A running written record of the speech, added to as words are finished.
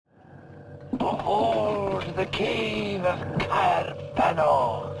Behold the cave of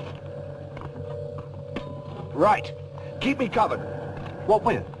Carpano. Right. Keep me covered. What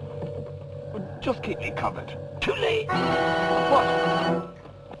with? Just keep me covered. Too late. What?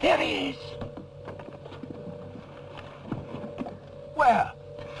 There he is. Where?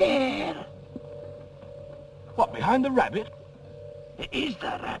 There. What, behind the rabbit? It is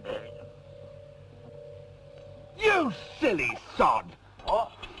the rabbit. You silly sod!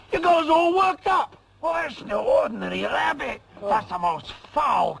 What? You got us all worked up! Well, that's no ordinary rabbit. That's the most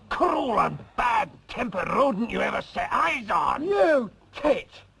foul, cruel and bad-tempered rodent you ever set eyes on. You tit!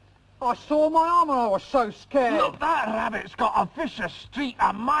 I saw my arm and I was so scared. Look, that rabbit's got a vicious streak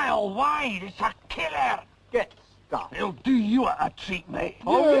a mile wide. It's a killer. Get stuffed. He'll do you a treat, mate.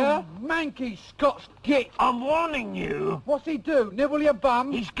 Oh, yeah? Manky Scots git. I'm warning you. What's he do? Nibble your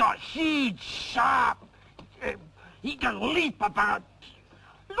bum? He's got huge, sharp... he can leap about...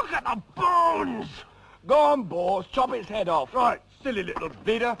 Look at the bones. Go on, boss, chop its head off. Right, silly little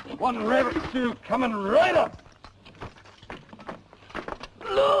bleeder. One rabbit stew coming right up.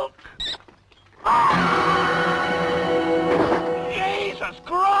 Look. Jesus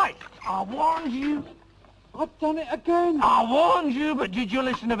Christ! I warned you. I've done it again. I warned you, but did you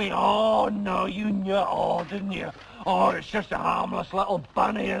listen to me? Oh, no, you knew it all, didn't you? Oh, it's just a harmless little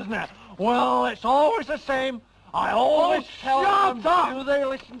bunny, isn't it? Well, it's always the same. I always tell them, do they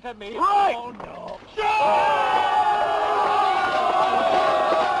listen to me? Right. Oh, no.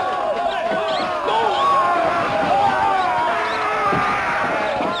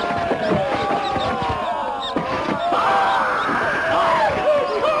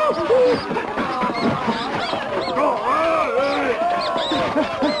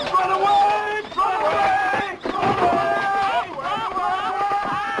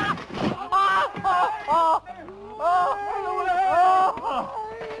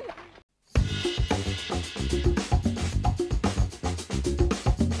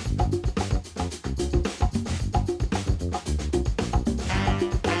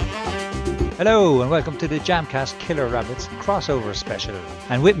 Hello and welcome to the JaMcast Killer Rabbits crossover special.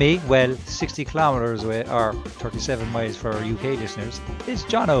 And with me, well, 60 kilometres away, or 37 miles for our UK listeners, is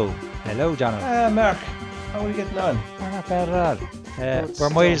Jono. Hello, Jono. Mark, how are you getting on? We're not bad at all. We're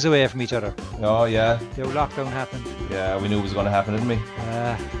miles away from each other. Oh, yeah. The old lockdown happened. Yeah, we knew it was going to happen, didn't we?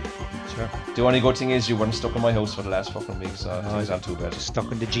 Sure. The only good thing is you weren't stuck in my house for the last fucking week, so things aren't too bad.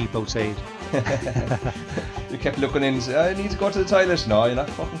 Stuck in the Jeep outside. You kept looking in and said, I need to go to the toilet. No, you're not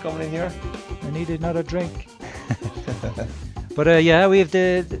fucking coming in here. I needed another drink. But yeah, we have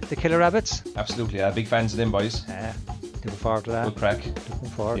the Killer Rabbits. Absolutely, yeah. Big fans of them, boys. Looking forward to that. Good crack. Looking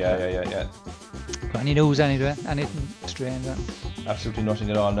forward to Yeah. Got any news anyway? Anything strange? Absolutely nothing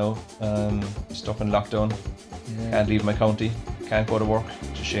at all now. Stuck in lockdown. Yeah. Can't leave my county. Can't go to work.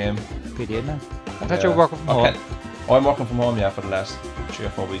 It's a shame. Pity, isn't it? I thought you were working from home. I'm working from home, yeah, for the last 3 or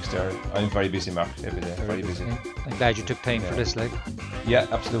 4 weeks there. I'm very busy, Mark, every day. Very busy. I'm glad you took time for this, like. Yeah,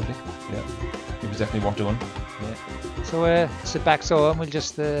 absolutely. Yeah. It was definitely worth doing. Yeah. So sit back and we'll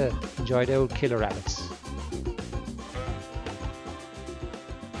just enjoy the old Killer Rabbits.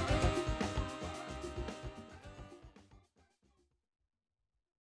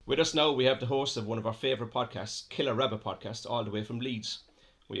 With us now, we have the host of one of our favourite podcasts, Killer Rabbit Podcast, all the way from Leeds.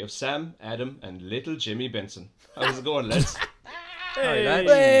 We have Sam, Adam, and little Jimmy Benson. How's it going, lads?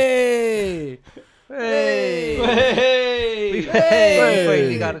 Hey! We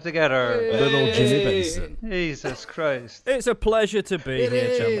finally got it together. Little Jimmy Benson. Jesus Christ. It's a pleasure to be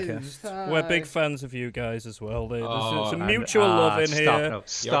here, JaMcast. Hi. We're big fans of you guys as well. There's Oh, some mutual love in here.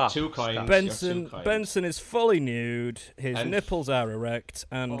 Stop. You're too kind. Benson is fully nude, his And nipples are erect,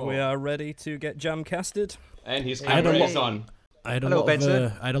 and we are ready to get JaMcasted. And his I had a camera lot- is on. I had Hello,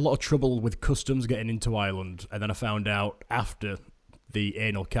 Benson. I had a lot of trouble with customs getting into Ireland, and then I found out after the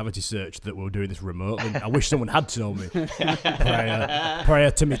anal cavity search that we were doing this remotely. I wish someone had told me prior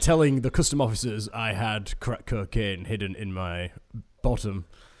to me telling the custom officers I had crack cocaine hidden in my bottom.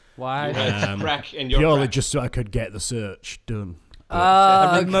 Why? Crack in your Purely crack. just so I could get the search done.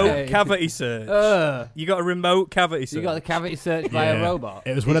 A Remote cavity search. You got a remote cavity search. You got the cavity search by a robot.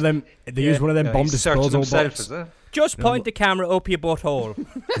 It was one of them. They used one of them bomb disposal bots. Just point the camera up your butthole.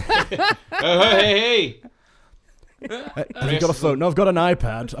 Hey! Have you got a phone? No, I've got an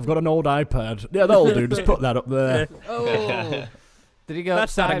iPad. I've got an old iPad. Yeah, that'll do. Just put that up there. Oh. Did he go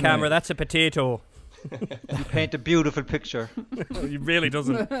That's not a upside, camera. mate? That's a potato. You paint a beautiful picture. He really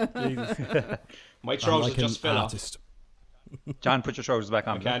doesn't. Jesus. My I'm trousers like an just fell artist. John, put your trousers back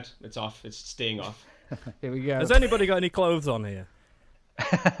off. on. I can't. It's off. It's staying off. Here we go. Has anybody got any clothes on here?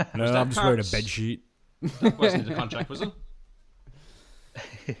 No, that I'm just wearing a parts? bed sheet. That wasn't in the contract, was it?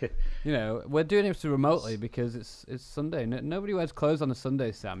 You know, we're doing it remotely because it's Sunday. Nobody wears clothes on a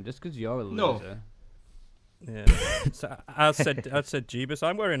Sunday, Sam, just because you're a loser. Yeah. So I said Jeebus.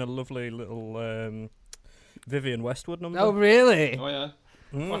 I'm wearing a lovely little Vivian Westwood number. Oh, really? Oh yeah.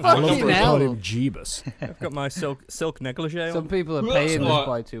 Fucking I love hell. calling him Jeebus. I've got my silk negligee on. Some people are paying this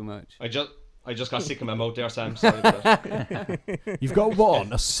boy too much. I just got sick in my mouth there, Sam. Sorry for that. You've got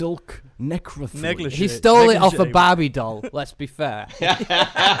what? A silk necrothly. Negligee. He stole it off a Negligee. Barbie doll, let's be fair.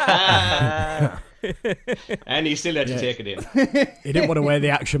 And he still had to take it in. He didn't want to wear the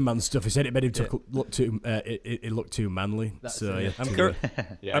Action Man stuff. He said it made him look too. It looked too manly. That's so it. yeah. I'm,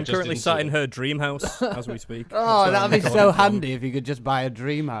 Yeah, I'm just currently didn't sat see in it. her dream house as we speak. Oh, So that'd be I'm so going handy if you could just buy a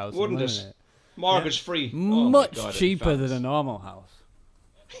dream house. Wouldn't wouldn't it? Mortgage free. Much cheaper than a normal house.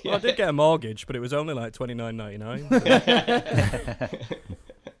 Well, I did get a mortgage, but it was only like $29.99.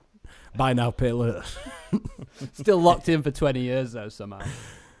 Buy now, pay later. Still locked in for 20 years though somehow.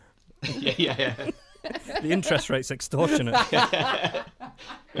 Yeah. The interest rate's extortionate.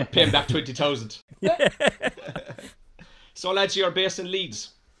 Paying back 20,000. So lads, you're based in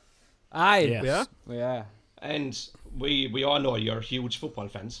Leeds, Aye. Yes. Yeah. and we all know you're huge football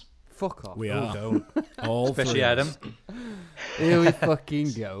fans. Fuck off. We Oh, are. don't. All Especially three of Adam. us. Here we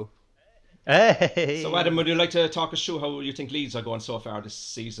fucking go. Hey. So Adam, would you like to talk us through how you think Leeds are going so far this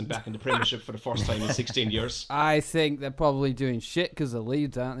season, back in the Premiership for the first time in 16 years? I think they're probably doing shit because the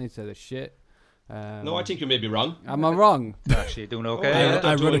Leeds, aren't they? So they're shit. No, I think you may be wrong. Am I wrong? Actually doing okay. Yeah,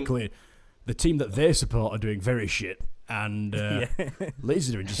 they're doing- Ironically, the team that they support are doing very shit, and Leeds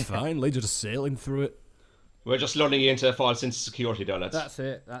are doing just fine. Leeds are just sailing through it. We're just lulling you into a false sense of security, though, lads. That's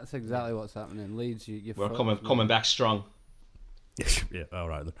it. That's exactly what's happening. Leeds, you're We're fucked, coming back strong. Yeah, all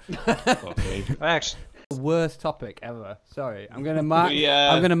right then. Okay. Actually, Worst topic ever. Sorry, I'm gonna mark.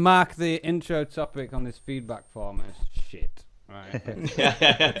 I'm gonna mark the intro topic on this feedback form as shit. Right.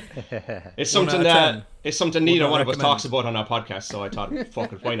 It's 1 something out of 10. it's something neither not one of us recommend. talks about on our podcast, so I thought,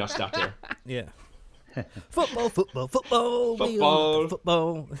 fuck it, why not start there? Yeah. Football, football, football. we Football. love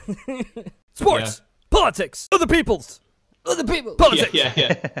Football. Sports. Politics. Other people's. Other people. Politics.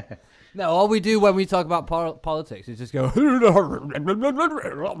 Yeah. No, all we do when we talk about politics is just go, and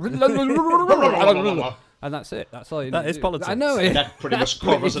that's it. That's all you That need is to do. politics. I know it. That pretty much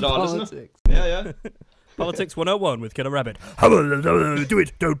covers it all, doesn't it? Politics. Yeah. Politics 101 with Killer Rabbit. Do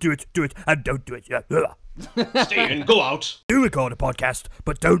it, don't do it, do it, and don't do it. Yeah. Stay in, go out. Do record a podcast,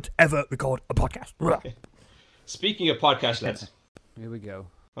 but don't ever record a podcast. Speaking of podcast, lads. Here we go.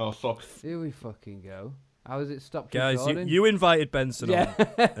 Oh, fuck. Here we fucking go. How has it stopped Guys, recording? you invited Benson Yeah. on,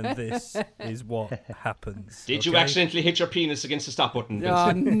 and this is what happens. Did you okay? accidentally hit your penis against the stop button, Oh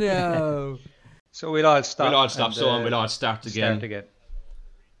Vincent? no. so we'll all stop. We'll all stop, and, so on. We'll all start again. Start again.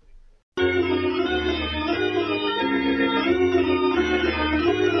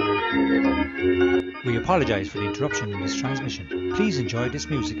 We apologise for the interruption in this transmission. Please enjoy this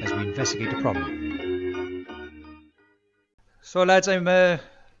music as we investigate the problem. So lads, I'm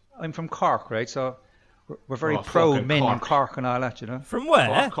from Cork, right? So we're very Oh, proud fucking men in Cork. Cork and all that, you know. From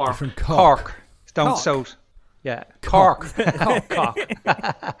where? Cork. From Cork. It's down Cork. south. Yeah, Cork. Cork.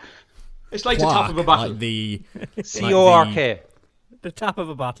 It's like the top of a bottle. Like the C-O-R-K. The tap of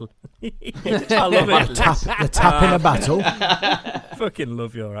a battle. I love it. the tap in a battle. Fucking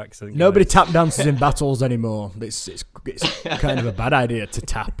love your accent. Nobody guys. tap dances in battles anymore. It's kind of a bad idea to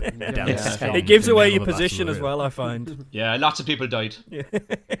tap dance. from It gives the away middle your of a position battle, as well, I find. Yeah, lots of people died. Yeah,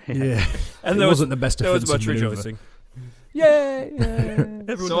 And it there wasn't the best There was offensive much manoeuvre. rejoicing. Yay!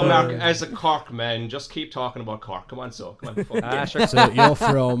 Everyone So, died. Mark, as a Cork man, just keep talking about Cork. Come on, fuck it. Sure. So you're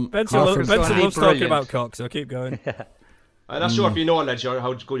from Benson, Cork lo- and Benson Brilliant. loves talking about cock, so keep going. I'm not sure if you know, lads,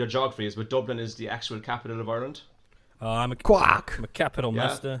 how good your geography is, but Dublin is the actual capital of Ireland. I'm a Quack. I'm a capital Yeah.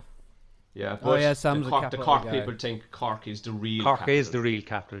 master. Yeah, Oh, but yeah, Sam's a the capital Cork guy. people think Cork is the real Cork capital. is the real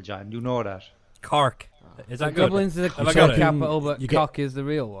capital, John. You know that. Cork. Is that good? Dublin's the Have I got it? capital, but You get- cock is the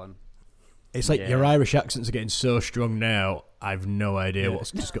real one. It's like Yeah. your Irish accents are getting so strong now. I've no idea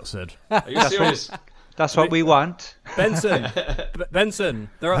what's just got said. Are you serious? That's what we want. Benson. Benson.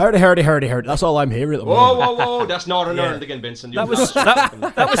 There are, Hurdy. That's all I'm hearing at the moment. Whoa, that's Northern Yeah. Ireland again, Vincent. that was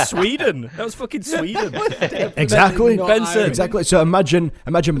that was Sweden. That was fucking Sweden. Exactly. Benson. Exactly. So imagine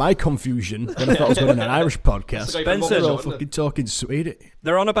my confusion when I thought I was going on an Irish podcast. That's the guy from Benson. We're all Mumbles, isn't it? fucking talking Swedish.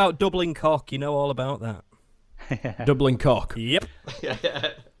 They're on about doubling cock. You know all about that. Dublin cock. Yep.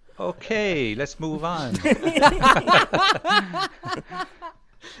 Okay, let's move on.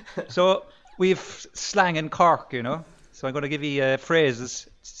 So we've slang in Cork, you know. So I'm going to give you phrases,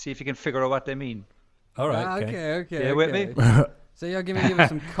 see if you can figure out what they mean. All right. Okay. Okay. You with me? So you're going to give us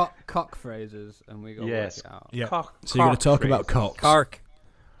some cock phrases, and we go Yes. work it out. Yeah. So you're going to talk about cocks. Cark.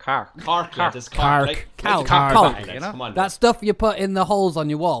 Cork. Cark. You know? Come on, That stuff you put in the holes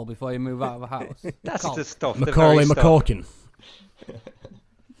on your wall before you move out of a house. That's the stuff. Macaulay the very stuff. McCorkin.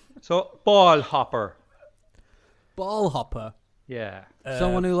 So, ball hopper. Ball hopper. Yeah.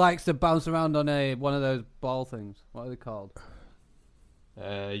 Someone who likes to bounce around on one of those ball things. What are they called?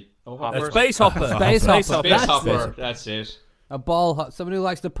 A space hopper. Space hopper. Space hopper. That's it. A someone who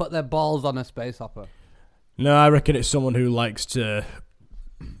likes to put their balls on a space hopper. No, I reckon it's someone who likes to,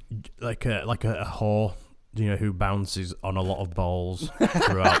 like a whore, who bounces on a lot of balls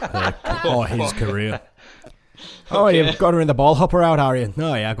throughout her or his career. Oh, you've got her in the ball hopper out, are you?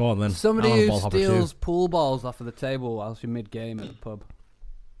 No, yeah, go on then. Somebody I'm a who ball hopper steals too. pool balls off of the table whilst you're mid-game at the pub.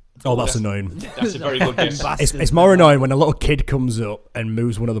 Oh, that's annoying. That's a very good guess. It's more annoying when a little kid comes up and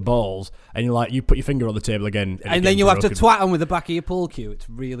moves one of the balls, and you put your finger on the table again, and then you have to twat them with the back of your pool cue. It's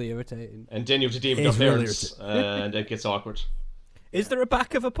really irritating. And then you have to deal with your parents, and it gets awkward. Is there a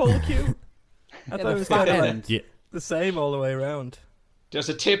back of a pool cue? I thought it was kind of the same all the way around. There's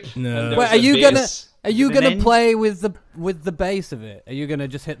a tip. No. Wait, are you gonna play with the base of it? Are you gonna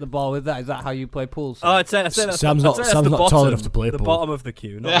just hit the ball with that? Is that how you play pool? Oh, I'd say Sam's not tall enough to play the pool. bottom of the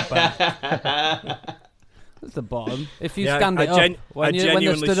queue, not the back. That's the bottom. If you stand it up when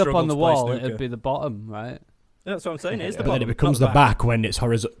they stood up on the wall, it'd be the bottom, right? That's what I'm saying. It is the but bottom. then it becomes the back when it's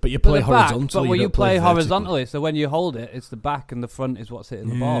horizontal. But you play horizontally. But when you don't play vertically. horizontally, so when you hold it, it's the back and the front is what's hitting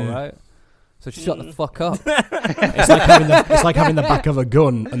the ball, right? So shut the fuck up. It's like having the back of a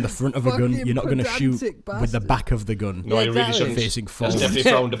gun and the front of a gun. Fucking You're not going to shoot bastard. with the back of the gun. No, you really shouldn't. Facing forward. That's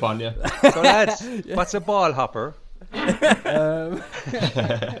definitely frowned upon, yeah. So, lads, what's a ball hopper?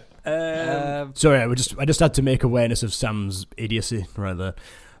 Sorry, I just had to make awareness of Sam's idiocy right there.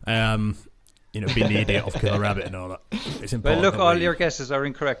 Being the idiot of Killer Rabbit and all that. It's important. Well, look, all your guesses are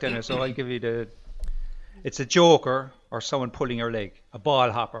incorrect anyway, so I'll give you it's a joker or someone pulling your leg. A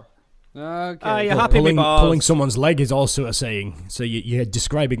ball hopper. Okay. You're happy with balls. Pulling someone's leg is also a saying. So you're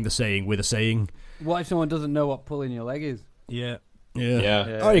describing the saying with a saying. What if someone doesn't know what pulling your leg is? Yeah.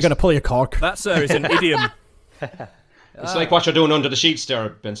 Yeah. Oh, you're going to pull your cork. That, sir, is an idiom. It's like what you're doing under the sheets there,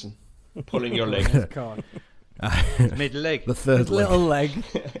 Benson. Pulling your leg. Middle leg. The third leg. Little leg.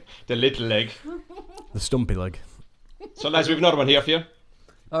 The little leg. The stumpy leg. So, lads, we have another one here for you.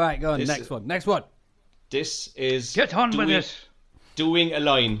 All right, go on. Next one. This is... Get on with it. Doing a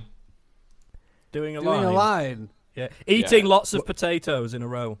line. Doing a Doing a line. Yeah. Eating lots of potatoes in a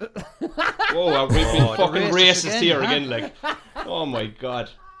row. Whoa, we've been fucking racist racist here again, like. Oh my god.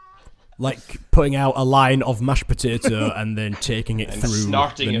 Like putting out a line of mashed potato and then taking it And through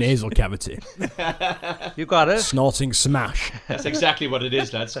snorting the it. nasal cavity. You got it. Snorting smash. That's exactly what it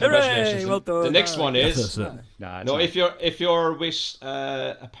is, lads. Hooray, Congratulations. well done. The next one is... That's No, if you're with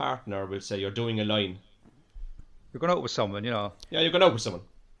a partner, we'll say you're doing a line. You're going out with someone, Yeah, you're going out with someone.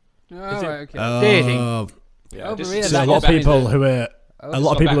 All right, okay. Dating. Yeah, Over this here, is So a that lot of is- people who are the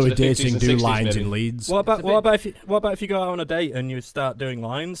 50s dating and do 60s, lines maybe. in Leeds. What about if you go out on a date and you start doing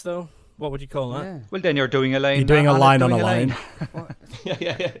lines though? What would you call that? Yeah. Well, then you're doing a line. You're doing a line on a line.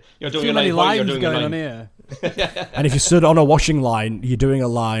 Yeah. You're doing Too a many line while you're lines doing a going line. on here. And if you stood on a washing line, you're doing a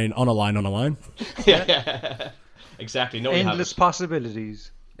line on a line on a line. Yeah. Exactly. No, Endless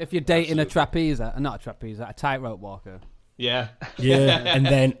possibilities. If you're dating a tightrope walker. Yeah. Yeah,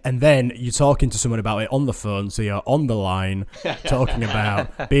 and then you're talking to someone about it on the phone, so you're on the line, talking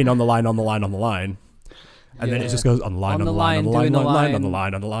about being on the line, and then it just goes on the line, on the line, on the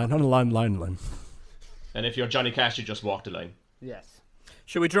line. And if you're Johnny Cash, you just walk the line. Yes.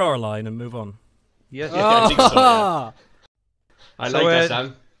 Should we draw a line and move on? Yes. Yeah, I think so, yeah. I So, like that,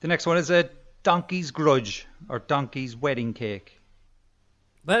 Sam. The next one is a donkey's grudge or donkey's wedding cake.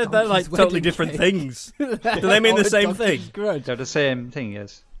 They're like totally wedding different cake. things. Do they mean the same thing? They're the same thing,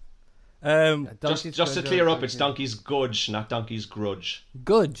 yes. Just to clear up, it's donkey's gudge, not donkey's grudge.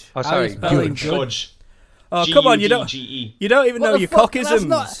 Gudge. Oh, sorry, How are you spelling Gudge. Oh, come on, you don't even know your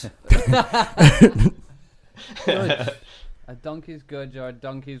cockisms. A donkey's gudge or a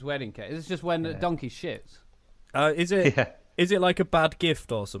donkey's wedding cake. Is this just when the donkey shits? Is it like a bad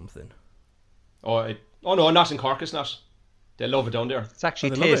gift or something? Oh no, not in Cork, it's not. They love it down there. It's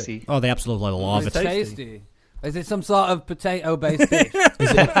actually they love it. tasty. Oh, they absolutely love It's it. tasty. Is it some sort of potato-based dish?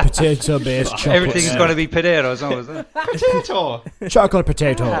 Is it potato-based chocolate? Everything's going to be potatoes, no, is it? Potato. Chocolate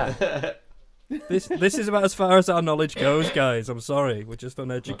potato. This is about as far as our knowledge goes, guys. I'm sorry, we're just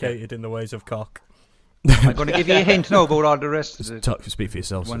uneducated in the ways of cock. I'm going to give you a hint now about all the rest of it. Speak for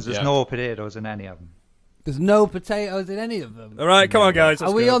yourself. Ones son. there's no potatoes in any of them. There's no potatoes in any of them. All right, come on, guys.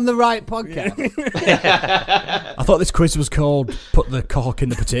 Are we on the right podcast? I thought this quiz was called "Put the Cork in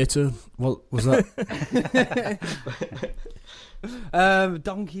the Potato." What was that?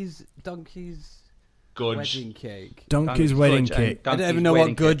 Donkey's Gudge. wedding cake. Donkey's wedding cake. I don't even know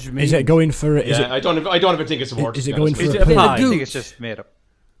what gudge means. Is it going for? Is I don't even think it's a word. Is it going for Is a it a poo? pie? I think it's just made up.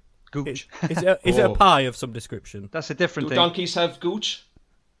 Gooch. Is it a pie of some description? That's a different Do thing. donkeys have gooch?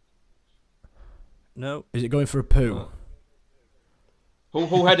 No. Is it going for a poo?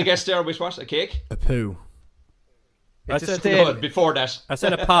 Who had to guess there? Which was a cake? A poo. It's I a said, stale. No, before that. I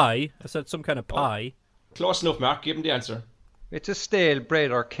said a pie. I said some kind of pie. Close enough, Mark. Give him the answer. It's a stale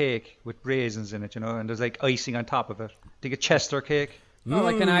bread or cake with raisins in it, you know, and there's like icing on top of it. Think a Chester cake. Oh,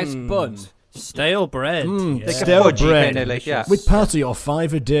 like an ice bun. Stale bread. Like Yeah. stale fudgy bread. kinda like, yeah. With party or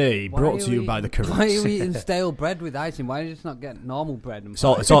 5 a day, Why brought are to you we by the eating- Currents. Why are you eating stale bread with icing? Why do you just not get normal bread? And It's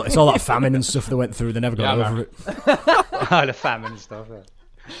all that famine and stuff they went through. They never got Yeah, over it. All the famine and stuff.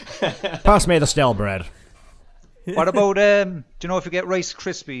 Yeah. Pass me the stale bread. What about do you know if you get Rice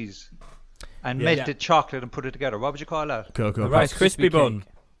Krispies and Yeah. melted chocolate and put it together? What would you call that? Cocoa. A Rice Krispie bun.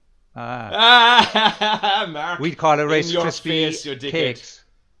 Ah, Mark. we'd call it Rice In your Krispie face, you dickhead. cakes.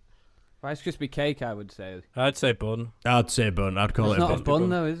 Rice Krispie cake, I would say. I'd say bun. I'd say bun. I'd call It's it a not a bun. bun,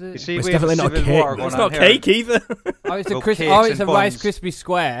 though, is You it? see, It's we have a definitely not civil cake, war though. going It's on not here. cake either. Oh, it's a Well, Rice cakes and Rice buns. Krispie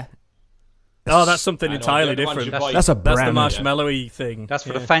square. Oh, that's something I know, entirely they're the ones you different. buy. That's a That's the brand. marshmallowy thing. That's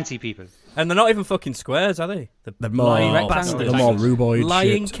for Yeah. the fancy people. And they're not even fucking squares, are they? They're more, lying they're bastards. more ruboid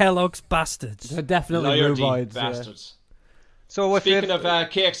Lying shit. Kellogg's bastards. They're definitely Liardy ruboids. Yeah. bastards. So if Speaking you, of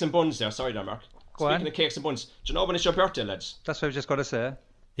cakes and buns there, sorry there, Mark. Go Speaking on. of cakes and buns, do you know when it's your birthday, lads? that's what I was just going to say.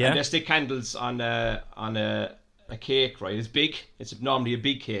 Yeah. And they stick candles on a cake, right? It's big. It's normally a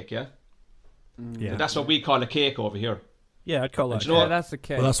big cake, yeah? Yeah. And that's what we call a cake over here. Yeah, I'd call that. Do you know Yeah, what? that's the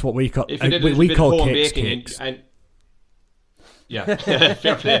cake. Well, that's what we call. If you did a we little bit call of home cakes baking cakes. and yeah,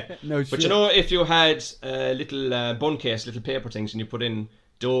 fair play. No shit. But you know, if you had little bun case, little paper things, and you put in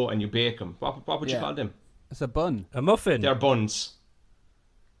dough and you bake them, what would you Yeah. call them? It's a bun. A muffin. They're buns.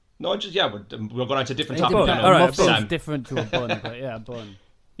 No, just yeah, we're going on to different It topics depends. now. All right, Muffin's Sam. different to a bun, but yeah, a bun.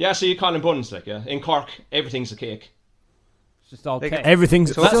 Yeah, so you call them buns, like yeah. In Cork, everything's a cake. It's just all Like cake.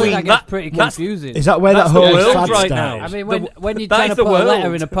 Everything's. So that's Surely the- that gets that- pretty that's- confusing. Is that where That's that the whole world fad right started? now. I mean, when you're that trying is to the put a letter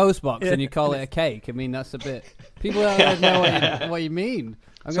world. in a postbox Yeah. and you call it a cake, I mean, that's a bit... People don't know what you mean.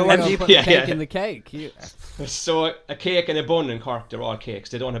 I'm So going to when go you- put the yeah, cake yeah. in the cake. So a cake and a bun in Cork, they're all cakes.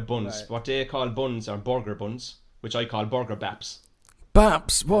 They don't have buns. Right. What they call buns are burger buns, which I call burger baps.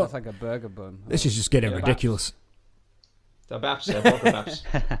 Baps, what? That's like a burger bun. This is just getting Yeah, ridiculous. They're baps, they're burger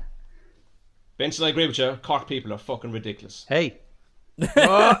baps. Benson, I agree with you. Cork people are fucking ridiculous. Hey,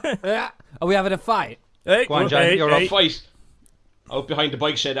 Yeah. Are we having a fight? Hey, Go on, John, hey, you're hey. up. Fight out behind the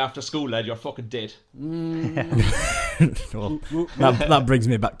bike shed after school, lad. You're fucking dead. Well, that brings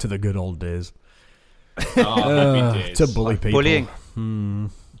me back to the good old days. Oh, happy days. To bully people. bullying.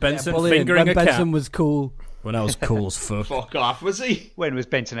 Benson Bullying. fingering When a Benson cat. was cool. When I was cool as fuck. Fuck off, was he? When was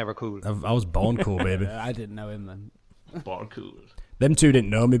Benson ever cool? I was born cool, baby. I didn't know him then. Bar cool. Them two didn't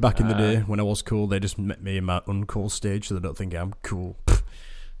know me back in the day when I was cool. They just met me in my uncool stage, so they don't think I'm cool.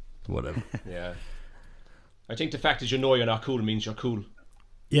 Whatever. Yeah. I think the fact that you know you're not cool means you're cool.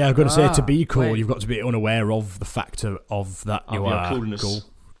 Yeah, I've got to say, to be cool, wait. you've got to be unaware of the factor of that Of you your are coolness. cool.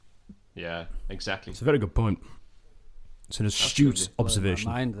 Yeah, exactly. It's a very good point. It's an astute Absolutely.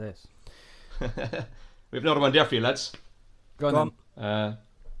 observation. Mind this. We have another one there for you, lads. Go on. Go then. on.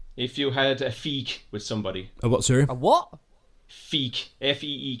 If you had a feek with somebody. Oh, what, sorry? A what? Feek.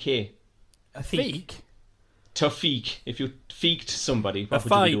 F-E-E-K. A feek? To feek. If you feeked somebody, A what would you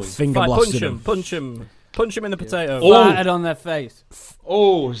fight. be doing? Finger Fight. blasted Punch him. him. Punch him in the potato. Farted on their face.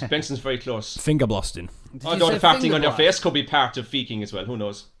 Oh, Benson's very close. Finger blasting. Did Oh, you no, say the farting finger on your blast? face could be part of feeking as well. Who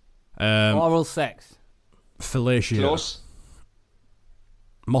knows? Oral sex. Fellatio. Close.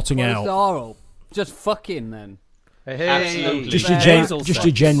 Motting What is out. the oral? Just fucking then. Hey, Absolutely. Just your, Nasal just sex.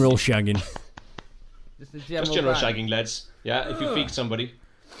 your general shagging. Just a Just general bang. shagging, lads. Yeah, if you feeked somebody.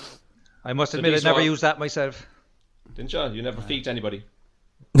 I must So admit, these I never are- used that myself. Didn't you? You never feeked anybody.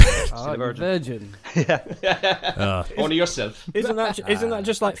 Oh, Still a virgin. Only yourself. Isn't that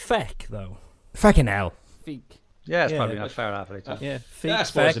just like feck though? Fucking hell. Feek. Yeah, it's Yeah, probably but- not fair enough. Like that. Yeah, feck. Yeah, I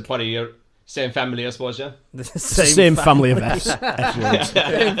suppose it's probably your same family, I suppose, yeah. The It's the same family of F's.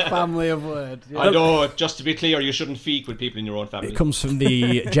 Same family of words. Yeah. Although, just to be clear, you shouldn't feek with people in your own family. It comes from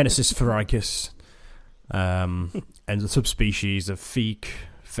the Genesis fericus, and the subspecies of feek,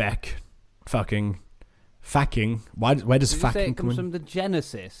 feck, fucking, facking. Where does Did you say facking it come comes in? from the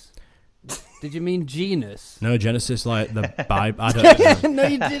Genesis? Did you mean genus? No, Genesis, like the Bible. I don't know. No,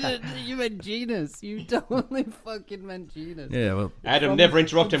 you didn't. You meant genus. You totally fucking meant genus. Yeah, well, Adam, never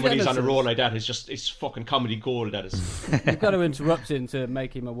interrupt him when he's on a Genesis. roll like that. It's fucking comedy gold, that is. You've got to interrupt him to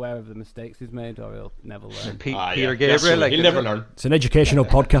make him aware of the mistakes he's made, or he'll never learn. Peter That's Gabriel, true. like He'll never learn. it's an educational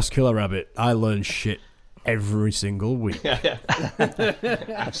podcast, Killer Rabbit. I learn shit every single week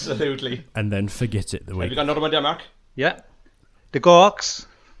Absolutely. and then forget it the Have week. you got another one there, Mark? Yeah. The Gawks.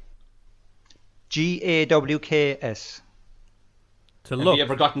 Gawks. To Have look. you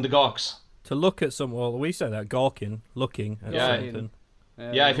ever gotten the gawks? To look at some. Well, we say that gawking, looking at Yeah. something.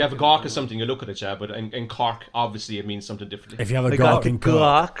 Yeah, if you have a gawk or something, you look at it, yeah. But in Cork, obviously, it means something differently. If you have a They gawk got in Cork,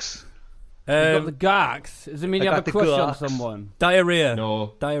 Gawks. You got the garks. Does it mean I you have got a the crush on garks. someone? Diarrhea.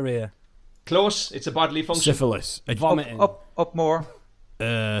 No. Diarrhea. Close. It's a bodily function. syphilis, Vomiting. Up more.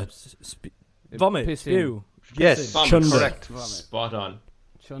 Vomit. Pissing. Spew. Yes. Vomit, Chunder. correct. Vomit. Spot on.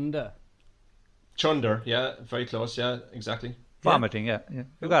 Chunder. Chunder, yeah, very close, yeah, exactly. Vomiting, yeah. You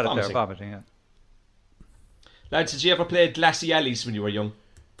got it there, Vomiting. vomiting, yeah. Lads, did you ever play Glassy Alleys when you were young?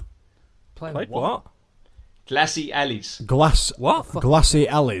 Like what? Glassy Alleys. What? glassy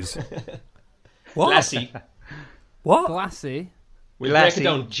alleys. What? Glassy. What? Glassy. We'll break it Glassy.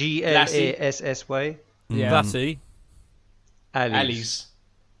 down. Glassy. Yeah. Glassy. Alleys.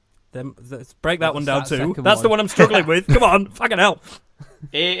 Let's break that one down that too. second That's the one? one I'm struggling with. Come on, fucking hell.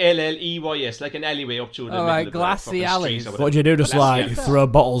 Alleys, like an alleyway up to the middle Alright, of the glassy fucking alleys. street or What do you do? Just Glassy like alleys. throw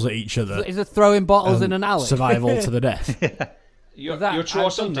bottles at each other. Is it throwing bottles in an alley? Survival to the death. You That- throw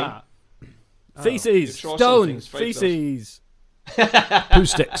I've done something. that. Feces. You throw Stones. something, it's very close. Feces. Poo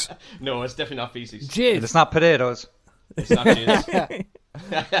sticks. No, it's definitely not feces. Jizz. It's not potatoes. It's not jizz.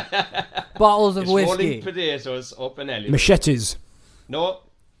 Bottles of It's rolling whiskey. potatoes up an alleyway. Machetes. No.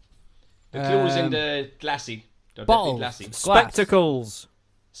 The clue is in Um, the glassy. They're bottles. definitely glassy. Glass. Spectacles.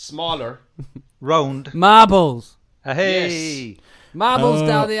 Smaller. Round. Marbles. Hey. Marbles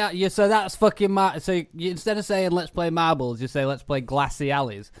down the alley. Yeah, so that's fucking so you, instead of saying let's play marbles, you say let's play glassy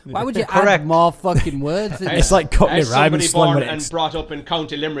alleys. Why would you add Correct. more fucking words in It's there? like Cockney As rhyme and somebody slang born when and it's... brought up in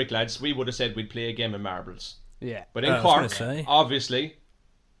County Limerick, lads, we would have said we'd play a game of marbles. Yeah. But in I was gonna Cork, say. obviously,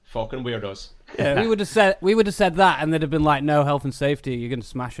 fucking weirdos. We would have said that, and they'd have been like, "No health and safety. You're going to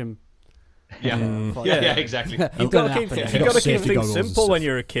smash them." Yeah. Yeah. Yeah, exactly. You've gonna got to keep, happen. you've You've got got to keep safety things goggles and simple when stuff.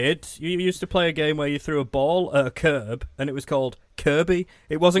 you're a kid. You used to play a game where you threw a ball at a curb, and it was called Kirby.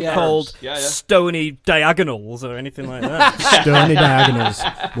 It wasn't Yeah. called Yeah, yeah. Stony Diagonals or anything like that. Stony diagonals.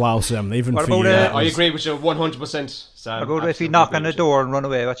 Wow, Sam. Even What for about, you, that I was- agree with you 100%, Sam. Or go if you Absolutely knock agree on the with you. door and run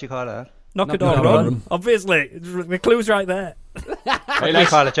away. What you call that? Knock a Knock door, a door, run. run. Obviously, the clue's right there. Hey, do you lads,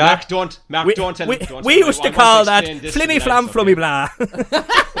 call it, Jack? Mark, We, don't tell we, him. Don't we tell him. used I to want call that explain this to flimmy the flam lads, flummy okay? blah.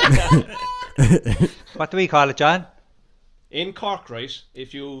 What do we call it, John? In Cork, right,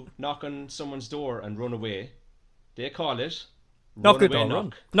 if you knock on someone's door and run away, they call it Knock a run door, away run.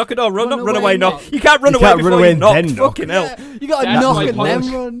 knock. Knock a door, run, Run not run away, away, knock. knock. You can't run You away can't before run away you and knock. then knock. Fucking hell. You got to That's knock my and point.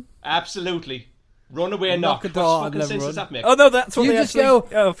 then run. Absolutely. Run away and Knock knock. a door What and fucking then sense run. does that make? Oh no, that's what You they just actually...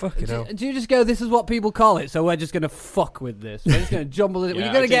 go- Oh, fucking hell. Do you just go, this is what people call it, so we're just going to fuck with this. We're just going to jumble it. Yeah,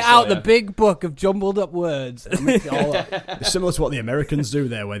 You're going I to get think so, out yeah. the big book of jumbled up words and mix it all up. It's similar to what the Americans do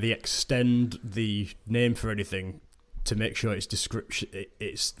there, where they extend the name for anything to make sure its description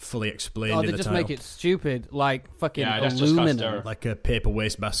it's fully explained Or in they the just title. make it stupid, like fucking Yeah, that's just 'cause aluminum. they're- Like a paper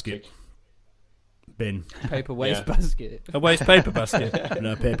waste basket bin. Paper waste Yeah. basket. A waste paper basket.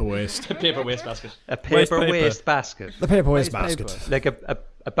 No, paper waste. Paper waste basket. A paper paper. waste basket. The paper waste Waste basket. paper. Like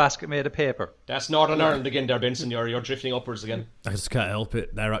a basket made of paper. That's Northern Ireland again there, Benson. You're drifting upwards again. I just can't help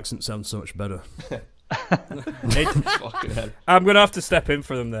it. Their accent sounds so much better. Fucking hell. I'm going to have to step in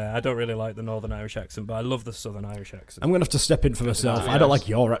for them there. I don't really like the Northern Irish accent, but I love the Southern Irish accent. I'm going to have to step in for myself. Yeah. I don't like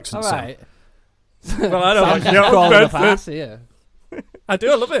your accent, All Sam. right. Well, I don't Sam's like just crawling your up ass here. I do.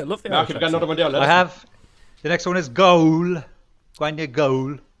 I love it. I love the Mark, Irish have you got another accent. one there? Let I us have. The next one is goal. Gwanya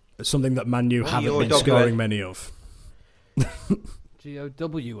goal. It's something that Man U haven't been G-O-W-L. scoring many of.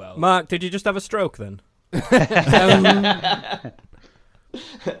 G-O-W-L. Mark, did you just have a stroke then?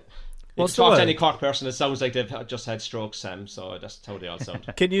 If you talk to any Cork person, it sounds like they've just had strokes, Sam, so that's how they all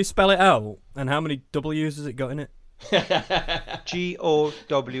sound. Can you spell it out? And how many W's has it got in it? GOWL.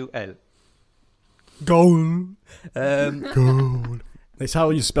 Goal. Um, Goal. It's how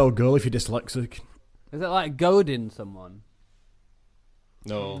you spell goal if you're dyslexic. Is it like goading someone?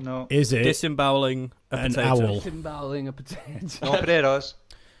 No. No. Is it disemboweling a an potato. owl? Disembowling a potato. No potatoes.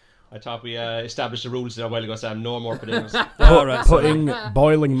 I thought we established the rules there a while ago, Sam. No more potatoes. All right, sorry. Putting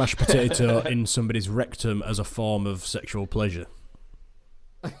boiling mashed potato in somebody's rectum as a form of sexual pleasure.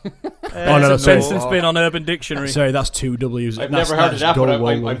 Oh no, sorry. Benson's been on Urban Dictionary. Sorry, that's 2 W's. I've That's- never heard of that's that, but goal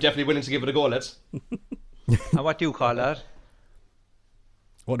I'm one. definitely willing to give it a go, lads. And what do you call that?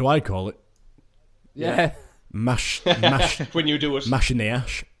 What do I call it? Yeah. Mash When you do it. mash in the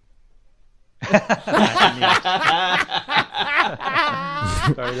ash.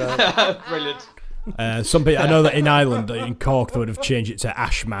 Brilliant. Some people, I know that in Ireland, in Cork, they would have changed it to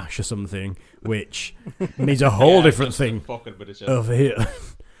ash mash or something, which means a whole different thing Fucking with it, over here.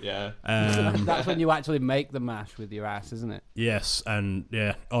 yeah. That's when you actually make the mash with your ass, isn't it? Yes, and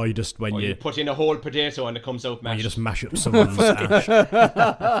yeah, or you just when Or you you put in a whole potato and it comes out when mashed. you just mash up someone's ash.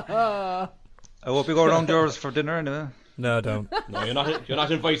 I hope you go around yours for dinner anyway. No, don't. No, you're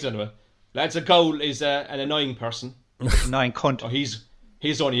not invited anyway. Lads, a goal is an annoying person. 9 cunt. Or he's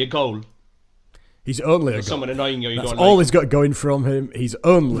only a goal. He's only a There's goal. someone annoying you That's don't all like. he's got going from him. He's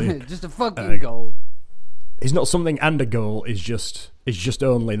only. Just a fucking goal. He's not something and a goal. He's just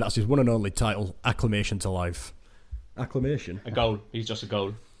only. That's his one and only title. Acclamation to life. Acclamation. A goal. He's just a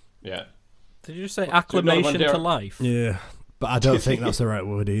goal. Yeah. Did you say another one acclamation there. to life? Yeah, but I don't think that's the right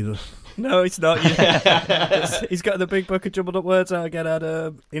word either. No, it's not. He's got the big book of jumbled up words out again,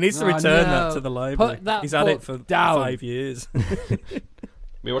 Adam. He needs to Oh, return no. that to the library. Put that He's had it book for down. 5 years.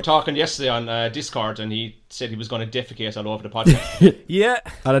 We were talking yesterday on Discord and he said he was going to defecate all over the podcast. Yeah.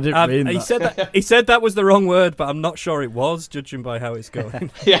 And I didn't mean he that. He said that was the wrong word, but I'm not sure it was, judging by how it's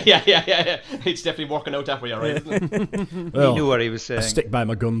going. yeah. It's definitely working out that way, alright, isn't it? Well, He knew what he was saying. I stick by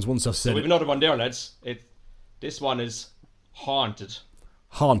my guns once I've So said we've it. another one there, lads. This one is haunted.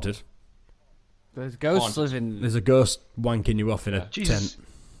 Haunted. There's ghosts Haunted. living. There's a ghost wanking you off in a Jesus. tent.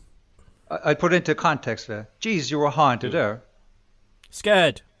 I put it into context there. Jeez, you were haunted there.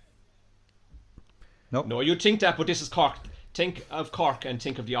 Scared. No, you'd think that, but this is Cork. Think of Cork and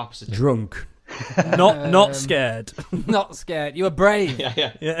think of the opposite. Drunk. Not scared. Not scared. You were brave.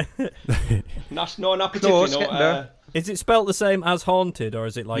 Yeah. Yeah. Not Close, particularly. getting there. Is it spelt the same as haunted, or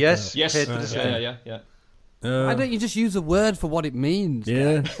is it like Yes. Yes. Hit the same. Yeah. Why don't you just use a word for what it means?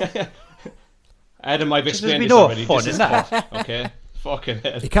 Yeah. Adam, I've explained be this no already. fun This in is that. Cork. Okay. Fucking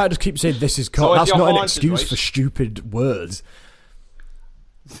hell. You can't just keep saying this is So Cork. if That's you're not an haunted, excuse right? for stupid words.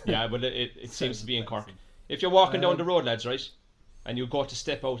 Yeah, but it seems to be in Cork. If you're walking down the road, lads, right, and you go to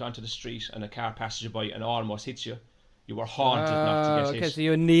step out onto the street and a car passes you by and almost hits you, you were haunted not to get Okay, hit. so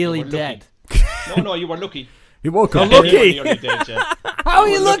you're nearly You were lucky. dead. No, you were lucky. You woke Oh, up. lucky. You were nearly dead, yeah. How are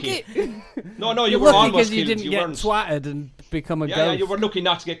You you were lucky? No, you You're were lucky almost because you killed. didn't You get weren't. twatted and become a Yeah, ghost. you were lucky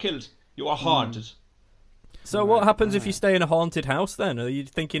not to get killed. You were haunted. So what happens if you stay in a haunted house then? Are you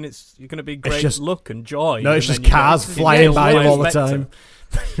thinking you're going to be great just- luck and joy? No, it's and just then you cars get flying nailed by by you all the Spectre? time.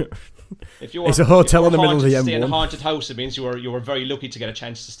 If you were, It's a hotel if you in the were middle of the haunted to stay in a M1. haunted house, it means you were very lucky to get a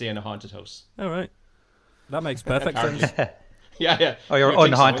chance to stay in a haunted house. All right. That makes perfect sense. Yeah. Oh, you're You think so,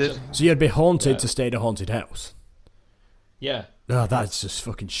 unhaunted. wouldn't you? So you'd be haunted Yeah. to stay in a haunted house. Yeah. Oh, that's just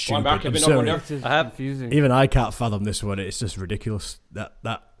fucking stupid. Mark, have I'm you not gone sorry. there? This is I have- confusing. Even I can't fathom this one. It's just ridiculous. That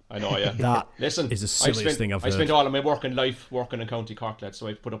I know, yeah. that Listen, is the silliest thing I've I spent heard. all of my working life working in County Cork, lad, so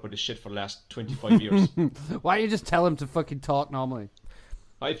I've put up with this shit for the last 25 years. Why don't you just tell him to fucking talk normally?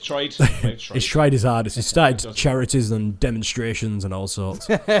 I've tried. He's tried his hardest. He started Doesn't. charities and demonstrations and all sorts,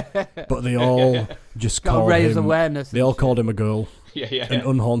 but they all just Got to called raise him. awareness. They all called him a girl, Yeah. an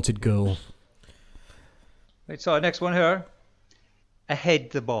unhaunted girl. Right, so next one here. Ahead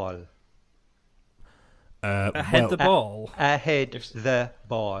the ball. Ahead the ball. Ahead the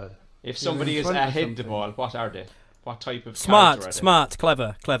ball. If somebody is front of ahead the something. ball, what are they? What type of character are they? Smart,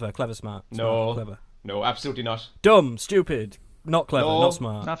 clever, smart. No. Smart, clever. No, absolutely not. Dumb, stupid, not clever, No. not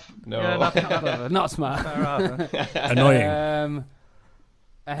smart. No. Yeah, not Clever, not smart. Annoying.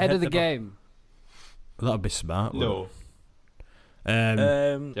 Ahead of the the ball. game. That'd be smart. No.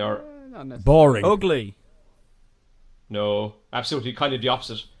 wouldn't They are Not necessarily. boring. Ugly. no, absolutely kind of the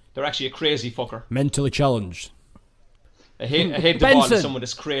opposite. They're actually a crazy fucker. Mentally challenged. Ahead the ball Benson. is someone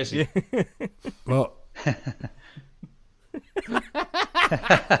that's crazy. Well,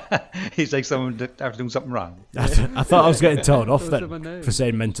 He's like someone that after doing something wrong. I thought I was getting told off Those are my then names. for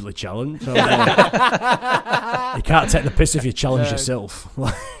saying mentally challenged. I was like, you can't take the piss if you challenge yourself.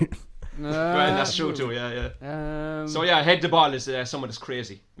 Well, that's true too, yeah. So yeah, ahead the ball is someone that's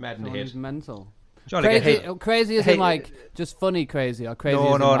crazy, mad in the Someone who's head. mental. Do you know, like Crazy, crazy as in hey- like just funny crazy, or crazy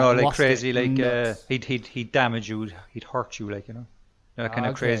no, as in like lost crazy, it, like nuts. he'd damage you, he'd hurt you, like that kind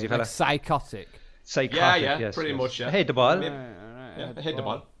of Okay, crazy fella. like psychotic. Psychotic, Yeah, yes, pretty yes. much, yeah. Ahead the ball. Maybe- Alright, Yeah, ahead the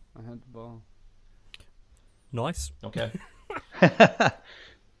ball. Ahead the ball. Nice. Okay.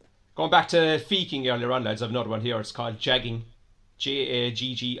 Going back to feeking earlier on, lads, I've another one here. It's called jagging. Jagging.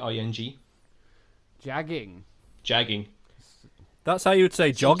 Jagging. Jagging. That's how you would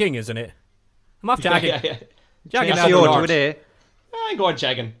say jogging, isn't it? I'm off jagging. Yeah. Jagging Change out the the order north. today. I'm going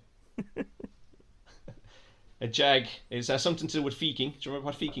jagging. A jag is something to do with feeking. Do you remember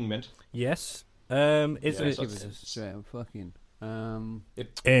what feeking meant? Yes. Is Yeah, it? so Straight up fucking.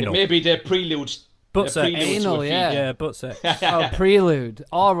 It Anal. may be the prelude. Butt the sex. prelude to Anal, a yeah. feeking. Yeah, butt sex. Oh, prelude,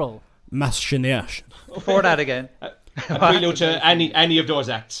 oral. Mash in the ash. Before that again. A prelude to any of those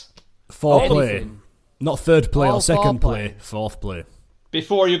acts. Foreplay. Anything. Not third play All or second foreplay. play. Fourth play.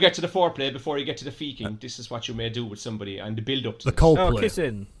 Before you get to the foreplay, before you get to the feeking, this is what you may do with somebody and the build up to The this. cold Oh, play.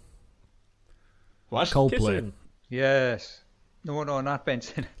 kissing. What? Cold play. Kissing. Yes. No, not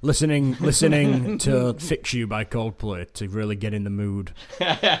Benson. Listening to Fix You by Coldplay to really get in the mood Is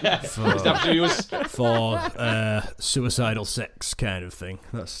that what you use? for suicidal sex kind of thing.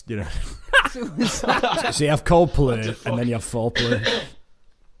 That's, you know. So you have Coldplay and then you have foreplay.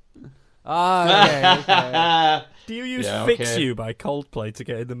 Okay. Do you use Yeah, Fix okay. You by Coldplay to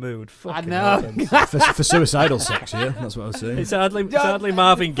get in the mood? I Fucking know. hell, Benson. For suicidal sex, yeah? That's what I was saying. It's hardly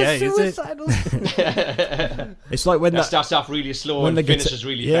Marvin Gaye, is it? It's like when That that... starts off really slow When and the finishes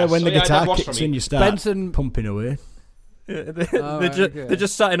really yeah, fast. when So the guitar that works kicks for me. in, you start Benson- pumping away. They're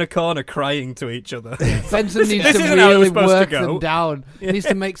just sat in a corner crying to each other. Benson needs This to isn't how it was really supposed to work go. them down. He needs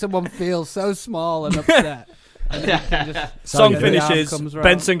to make someone feel so small and upset. And then he can just Song Yeah. finishes. Comes round.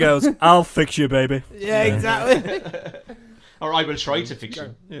 Benson goes, "I'll fix you, baby." yeah, exactly. Or I will try to fix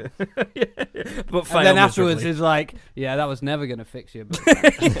you. But fail And then afterwards, miserably. he's like, "Yeah, that was never gonna fix you." But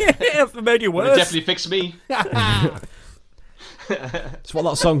It made you Well, it worse. definitely fixed me. It's what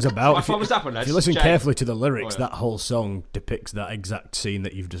that song's about. What was that one, lads? If you listen Jag? carefully to the lyrics, Oh, yeah. that whole song depicts that exact scene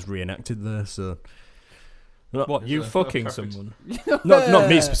that you've just reenacted there. So, What, you fucking perfect. someone? not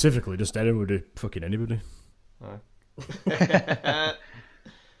me specifically, just anybody, fucking anybody.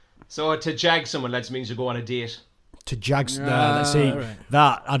 So to jag someone, lads, means you go on a date. To Jags, Ah, see right.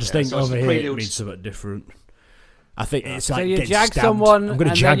 that I just Yeah, think so it's over the here it preludes. means something different. I think it's so like you getting jag stabbed. someone, I'm gonna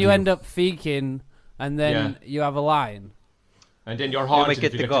and jag then you you. end up feeking, and then you have a line. And then you're might haunted get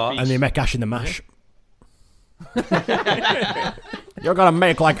if you the get gut. to And feast. they make ash in the mash. You're gonna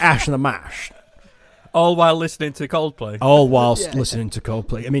make like ash in the mash. All while listening to Coldplay. All whilst listening to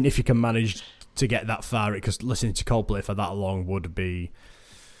Coldplay. I mean, if you can manage to get that far, because listening to Coldplay for that long would be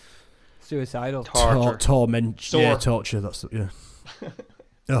Suicidal. Torture. torment. Sore. Yeah, torture. That's yeah.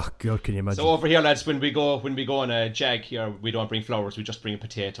 Oh God, can you imagine? So over here, lads, when we go on a jag here, we don't bring flowers, we just bring a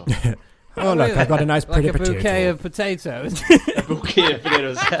potato. Oh look, I've got a nice pretty Like a potato. bouquet of potatoes. A bouquet of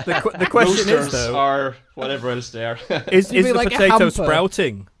potatoes. The question is, Roosters though, or whatever else there. is You'd be the like a potato hamper.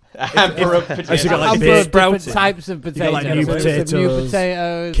 sprouting? A hamper of Has he potatoes. got like Number big of different sprouting? types of got, potatoes. like, new Some new potatoes,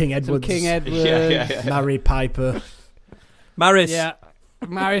 potatoes. King some Edwards. King Edwards. Yeah. Mary Piper. Maris, Yeah.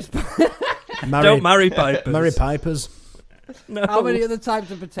 Mary's. don't marry pipers. Mary Pipers. No. How many other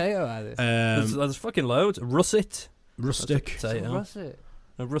types of potato are there? There's fucking loads. Russet. Rustic. Potato. What's it?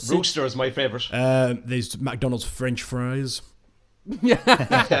 A russet. Rooster is my favourite. There's McDonald's French fries. Yeah.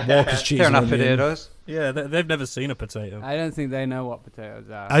 Walker's cheese. They're and not onion. potatoes. Yeah, they've never seen a potato. I don't think they know what potatoes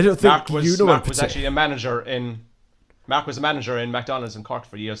are. I don't think Mark was, you know Mark what was potato. actually a manager in McDonald's in Cork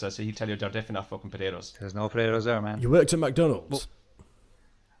for years, so he tell you they're definitely not fucking potatoes. There's no potatoes there, man. You worked at McDonald's.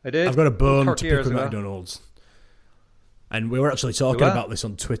 I did. I've got a bone 30 to pick years with ago. McDonald's. And we were actually talking what? about this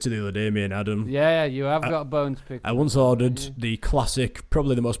on Twitter the other day, me and Adam. Yeah, you have got a bone to pick. I once ordered the classic,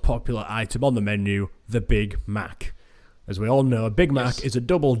 probably the most popular item on the menu, the Big Mac. As we all know, a Big Mac is a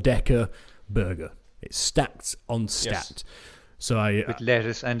double-decker burger. It's stacked on stacked. So I With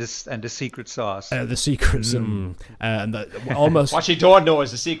lettuce and the secret sauce. the secrets and almost What you don't know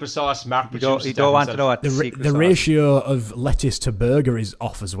is the secret sauce Mark You produces. don't want to himself. know what the, the secret the sauce. ratio of lettuce to burger is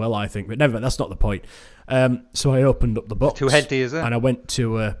off as well, I think. But never, that's not the point. So I opened up the box. Too healthy, is it? And I went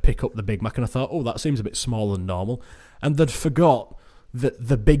to pick up the Big Mac, and I thought, oh, that seems a bit smaller than normal. And they'd forgot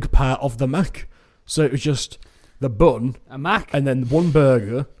the big part of the Mac. So it was just the bun, A Mac. and then one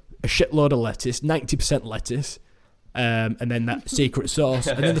burger, a shitload of lettuce, 90% lettuce, and then that secret sauce,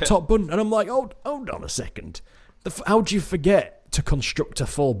 and then the top bun. And I'm like, hold on a second. How do you forget to construct a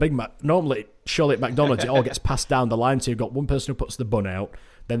full Big Mac? Normally, surely at McDonald's, it all gets passed down the line. So you've got one person who puts the bun out,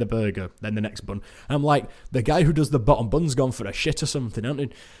 then the burger, then the next bun. And I'm like, the guy who does the bottom bun's gone for a shit or something,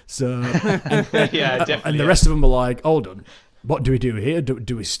 hasn't he? So, Yeah, definitely. and the rest of them were like, hold on. What do we do here?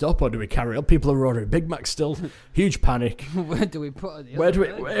 Do we stop or do we carry on? People are ordering Big Mac still. Huge panic. Where do we put it? Where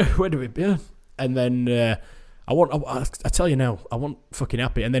do we? Yeah. And then I tell you now, I wasn't fucking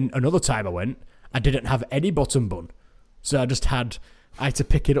happy. And then another time I went, I didn't have any bottom bun, so I had to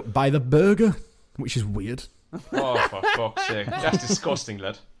pick it up by the burger, which is weird. Oh, for fuck's sake. That's disgusting,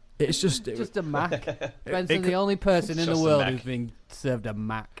 lad. It's just a Mac. Benson, the only person in the world who's been served a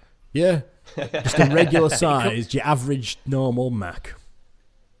Mac. Yeah, just a regular sized, your average normal Mac.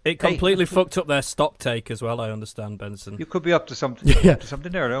 It completely fucked up their stock take as well, I understand, Benson. You could be up to something. Yeah. Up to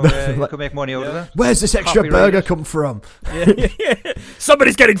something there, no? You could make money out of it. Where's this extra burger come from?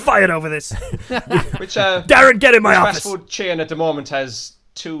 Somebody's getting fired over this. Which Darren, get in my office. Fast food chain at the moment has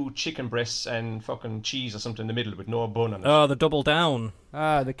 2 chicken breasts and fucking cheese or something in the middle with no bun on it. Oh, the double down.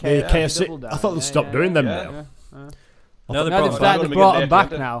 Ah, the KFC. double down. I thought they'd stopped doing them now. No, they brought them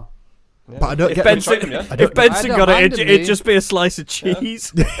back now. Yeah. But I don't if Benson got it, it'd just be a slice of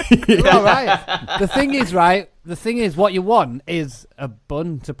cheese. All right. The thing is, what you want is a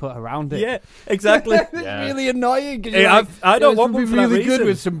bun to put around it. Yeah, exactly. It's really annoying. Hey, I don't want one for for really that good reason.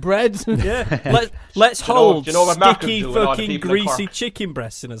 with some bread. Yeah, let's hold sticky fucking fucking greasy chicken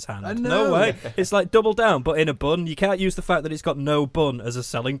breasts in his hand. I know. No way. It's like double down, but in a bun. You can't use the fact that it's got no bun as a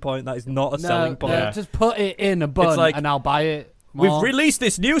selling point. That is not a selling point. No, just put it in a bun and I'll buy it. We've released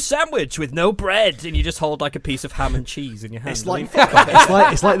this new sandwich with no bread, and you just hold like a piece of ham and cheese in your hand. It's like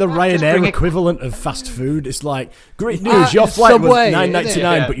it's like the Ryanair equivalent of fast food. It's like, great news, your flight was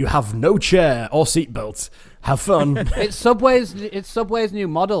 $9.99, but you have no chair or seatbelt. Have fun. It's Subway's new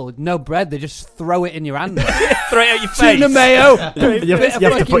model. No bread, they just throw it in your hand. Throw it at your face. Tuna mayo. You have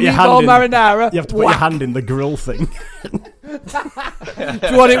to put your hand in. Marinara. You have to put your hand in the grill thing. Do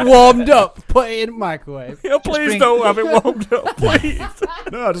you want it warmed up? Put it in the microwave. Oh, please don't have it warmed up, please.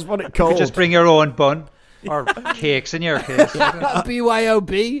 No, I just want it cold. Just bring your own bun. Or cakes in your case.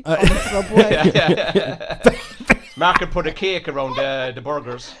 BYOB on Subway. Mark could put a cake around the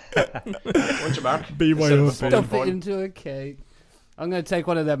burgers. Won't you, Mark? BYOB. Stuff it into a cake. I'm going to take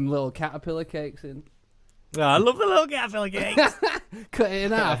one of them little caterpillar cakes in. Oh, I love the little caterpillar cakes. Cut it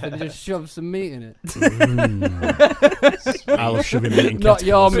in half and just shove some meat in it. I love shoving meat in Not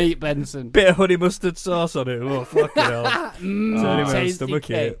your meat, Benson. Bit of honey mustard sauce on it. Oh, fucking hell. Tasty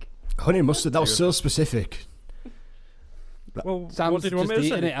cake. Honey mustard, that was so specific. Well, Sam's what did you want just me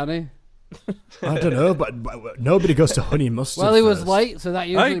to eating say? it, honey. I don't know, but nobody goes to honey mustard. Well, he was first. late, so that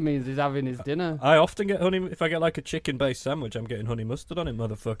usually means he's having his dinner. I often get honey. If I get like a chicken-based sandwich, I'm getting honey mustard on it,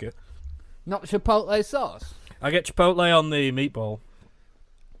 motherfucker. Not chipotle sauce. I get chipotle on the meatball.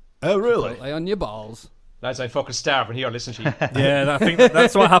 Oh, really? Chipotle on your balls. Lads, I fucking starving here. Listen to you. Yeah, I think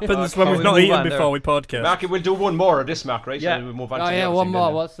that's what happens when we've not eaten before we podcast. Mark, we'll do one more of this, Mark, right? Yeah. And we'll move on Oh to yeah, the one other more.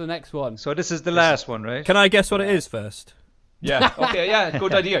 thing What's the next one? So this is the last one, right? Can I guess what it is first? Yeah. Okay. Yeah.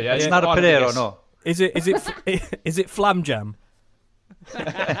 Good idea. Yeah. It's not a potato, no. Is it flam jam?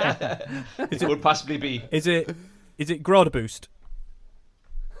 It could possibly be. Is it Grota Boost?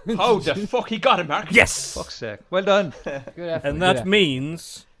 How the fuck he got it, Mark? Yes. Fuck's sake. Well done. Good effort. And that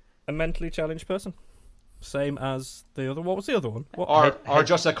means a mentally challenged person, same as the other. What was the other one? What? Or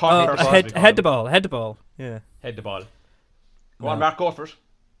just a con person. Head the ball. Head the ball. Yeah. Head the ball. Go on, Mark. Go for it.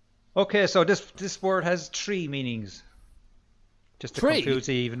 Okay, so this word has 3 meanings. Just to confuse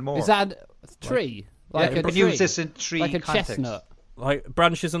you even more. Is that tree? Like you a can tree? use this in 3 like a contexts. chestnut. Like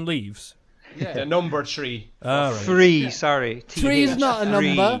branches and leaves. Yeah. The number 3. All right. 3, sorry. Tree's not a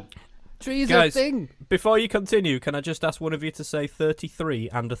number. Tree's Guys, a thing. Before you continue, can I just ask one of you to say 33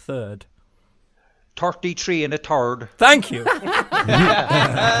 and a third? 33 and a third. Thank you.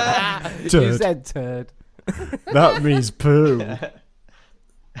 You said turd. That means poo.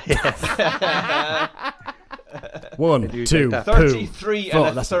 1, 2, poo. 33 and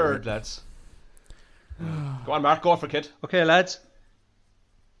a that's third, lads. Go on, Mark. Go for it, kid. Okay, lads.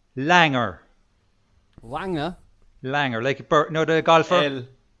 Langer. Langer. Langer, like the golfer. L.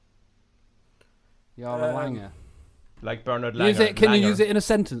 You're a langer. Like Bernard Langer. Can you use it in a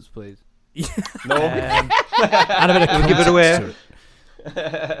sentence, please? No. And a bit of give it away. to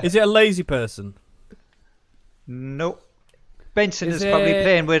it. Is it a lazy person? No. Benson Is is probably it-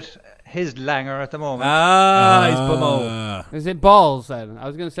 playing with his langer at the moment. He's bummo. Is it balls then? I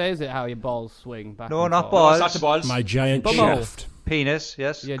was going to say, is it how your balls swing back? No, and not forth? balls. It's not the balls. My giant Bumhole. shaft. Penis,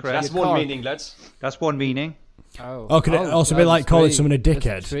 yes, Yeah, correct. That's Your one cock. meaning, lads. That's one meaning. Oh, could it also be like calling someone a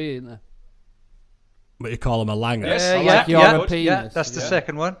dickhead? Tree, isn't there? But you call them a langer. Yes. yeah, you're yeah, a penis. yeah, that's the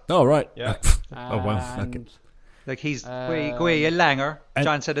second one. Oh, right. Yeah. Oh, well, fuck it. Like he's go away, you langer. and-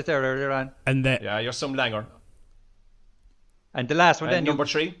 John said it there earlier on. And then, Yeah, you're some Langer. And the last one And then number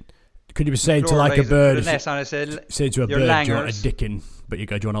 3. could you be saying to like a bird, Put an S on it, said, say to a you're bird, do you want a langers. dicking, but you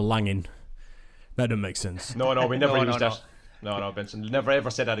go, do you want a langin? That doesn't make sense. No, we never No, used no, that. No, Benson. Never ever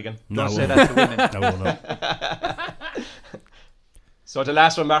say that again. No, Don't say that to women. I will not. So the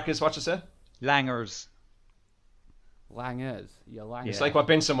last one, Mark, is what you say? Langers. Langers. You're langers. It's like what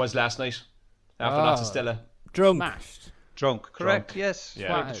Benson was last night. After lots of Stella. Drunk. Smashed. Drunk, correct? Drunk. Yes.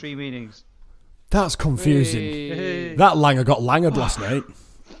 Yeah. Right, the 3 meanings. That's confusing. Hey. That Langer got langered last night.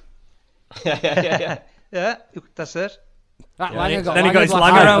 Yeah, that's it. That Yeah, Langer got then he got his Langer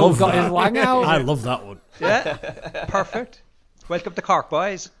Langer out. out. Got his Langer out. I love that one. Yeah, perfect. Welcome to Cork,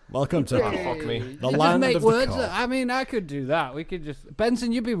 boys. Welcome to Fuck me. the You just land make of the words. Cork. I mean, I could do that. We could just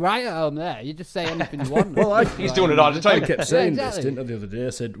Benson, you'd be right at home there. You just say anything you want. Well, He's doing it all the I time. kept saying Yeah, this, exactly. didn't I, the other day?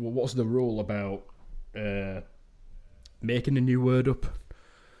 I said, well, what's the rule about making a new word up?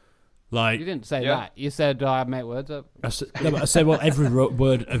 Like, You didn't say Yeah. that. You said I make words up. I said, well, every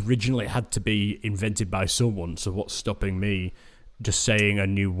word originally had to be invented by someone, so what's stopping me just saying a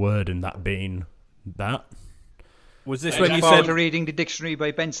new word and that being that? Was this Yeah, when you Forward said? to reading the dictionary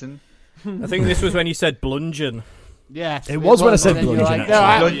by Benson. I think this was when you said blungen. Yes. It was when I said and then you're bludgeon, like, no,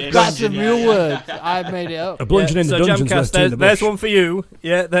 actually. that's a real word. I made it up. A bludgeon in the so dungeon's worth JaMcast, two in the there's bush. one for you.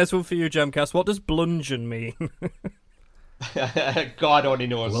 Yeah, there's one for you, JaMcast. What does blungen mean? God only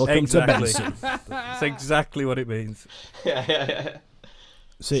knows. Welcome Exactly. to Benson. That's exactly what it means.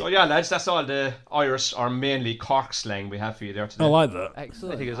 See, So yeah, lads, that's all the Irish or mainly Cork slang we have for you there today. I like that.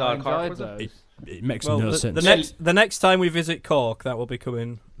 Excellent. I think it's I all Cork, enjoyed wasn't those. It makes Well, no the sense. next time we visit Cork, that will be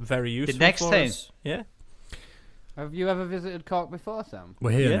coming very useful. next for time? us. Yeah, Have you ever visited Cork before, Sam? We're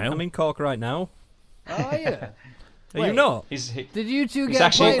here yeah. now. I'm in Cork right now. Oh, yeah. Are you Wait. not? Did you two He's get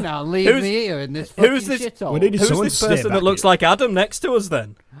actually- a plane now and leave Who's- me here in this fucking who's this- shithole? We needed Who's someone this to stay person back that looks here. like Adam next to us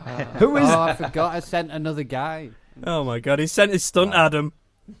then? Who is Oh, I forgot I sent another guy. Oh my god, he sent his stunt Adam.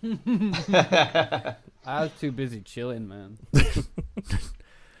 I was too busy chilling, man.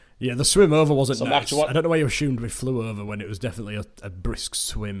 Yeah, the swim over wasn't So back nice. to what- I don't know why you assumed we flew over when it was definitely a brisk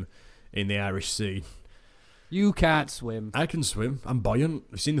swim in the Irish Sea. You can't swim. I can swim. I'm buoyant.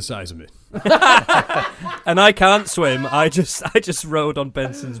 You've seen the size of me. And I can't swim. I just rode on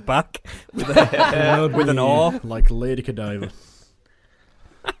Benson's back with an oar. Like Lady Godiva.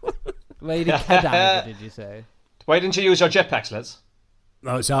 Lady Cadaver, did you say? Why didn't you use your jetpacks, lads?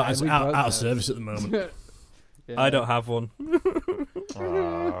 No, it's out, Yeah, it's we out, broke out of those. service at the moment. Yeah. I don't have one.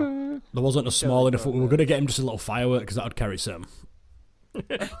 There wasn't a small enough. We were going to get him just a little firework because that would carry Sam.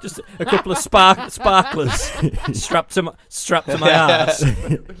 Just a couple of sparklers strapped to my ass.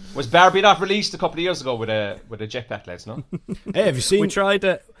 Was Barbie not released a couple of years ago with a jetpack, lads? No. Hey, have you seen? We tried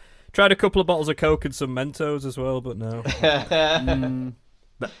a couple of bottles of Coke and some Mentos as well, but no.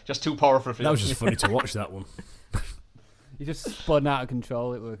 Just too powerful for you. That was just funny to watch that one. You just spun out of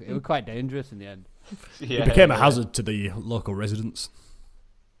control. It was quite dangerous in the end. Yeah, It became a yeah. hazard to the local residents.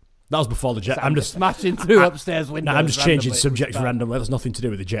 That was before the jet. I'm just smashing through upstairs windows. No, I'm just changing randomly. subjects randomly. That's nothing to do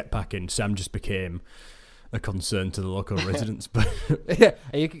with the jetpacking. Sam just became a concern to the local residents. But Yeah.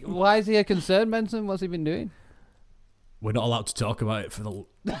 Why is he a concern, Benson? What's he been doing? we're not allowed to talk about it for the Oh,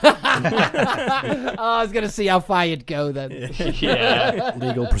 I was going to see how far you'd go then. Yeah.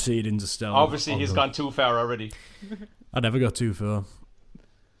 legal proceedings are still. Obviously, he's ongoing. gone too far already. I never got too far.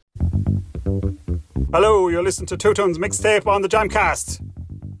 Hello, you're listening to Two Tons Mixtape on the JaMcast.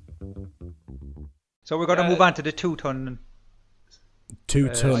 So we're going to move on to the 2-ton. 2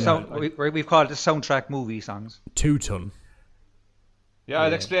 ton. We've called it the soundtrack movie songs. 2 ton. Yeah,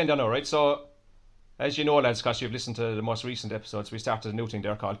 I'll explain down now, right? So, as you know, lads, because you've listened to the most recent episodes, we started a new thing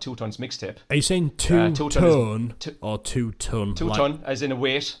there called 2 Tons Mixtape. Are you saying 2 2 ton ton or 2 ton? 2 like, ton, as in a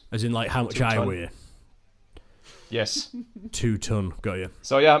weight. As in, like, how much 2 I ton. weigh? Yes. 2 ton. Got you.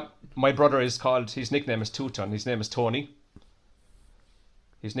 So, yeah, my brother is called, his nickname is 2 Ton. His name is Tony.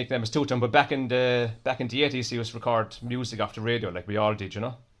 His nickname is 2 Ton, but back in the 80s, he used to record music off the radio, like we all did, you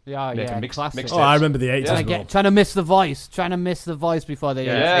know? Yeah, Making yeah, mixed classic. tapes. Oh, I remember the 80s Yeah. as well. Trying to miss the voice. Trying to miss the voice before they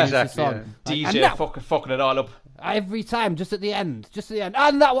Yeah, finish the exactly, song. yeah. Like, DJ and that- fucking it all up. Every time, just at the end.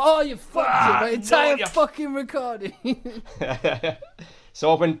 And that one, oh, you fucked it. My entire you- fucking recording.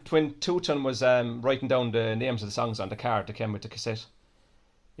 So when 2 Ton was writing down the names of the songs on the card that came with the cassette,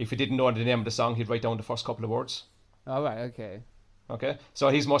 if he didn't know the name of the song, he'd write down the first couple of words. All right, okay. Okay, so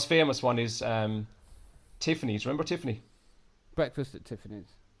his most famous one is Tiffany's. Remember Tiffany? Breakfast at Tiffany's.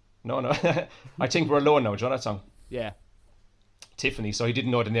 No. I think we're alone now. Do you know that song? Yeah. Tiffany. So he didn't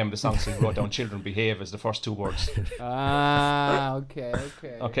know the name of the song, so he wrote down "Children Behave" as the first 2 words. Ah, okay.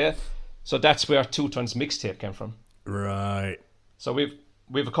 Okay, so that's where 2 Tons Mixtape came from. Right. So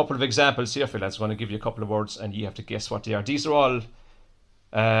we've a couple of examples here for you lads. I'm going to give you a couple of words, and you have to guess what they are. These are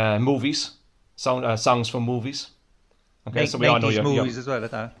all movies, songs from movies. Okay, so we all know 90s you're movies as well,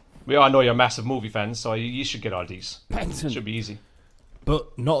 at that. we all know you're massive movie fans, so you should get all these. Benson. Should be easy.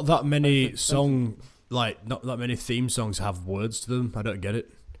 But not that many not that many theme songs have words to them. I don't get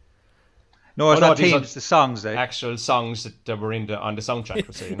it. No, it's Oh, no, not these are themes, the songs, eh? Actual songs that were on the soundtrack.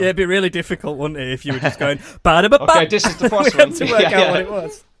 Per se, you know? Yeah, it'd be really difficult, wouldn't it, if you were just going. Ba-da-ba-ba. Okay, this is the first We one. had to work out what it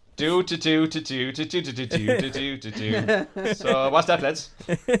was. So what's that, lads?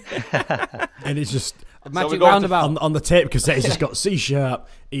 And it's just Magic go to- roundabout. on the tape cassette. It's just got C sharp,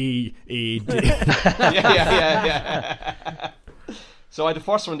 E, D. yeah. So the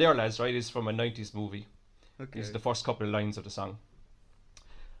first one there, lads, right, is from a 90s movie. Okay. This is the first couple of lines of the song.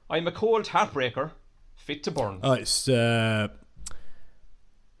 I'm a cold heartbreaker, fit to burn. Oh, it's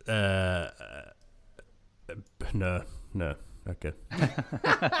no. Okay.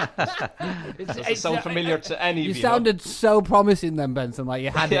 Does it sound familiar to any of you? You sounded so promising then, Benson. Like you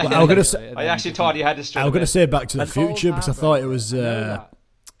had it. I was gonna say. I actually thought you had this straight. I was gonna say Back to the An old Future because I thought it was. No,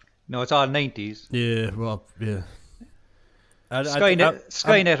 it's all 90s. Yeah. Well. Yeah.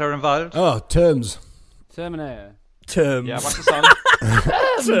 Skynet are involved. Oh, Terms. Terminator. Terms. Yeah, what's the song?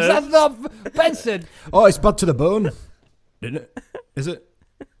 That's not Benson. Oh, it's Bad to the Bone. Isn't it? Is it?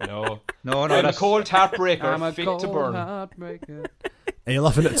 No. No, I'm a that's cold heartbreaker, I'm a fit cold to burn. heartbreaker. Are you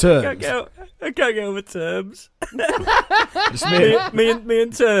laughing at Terms? I can't get over Terms. It's me. Me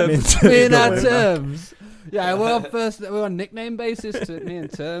and Terms. Me and our Terms. Yeah, we're on nickname basis to me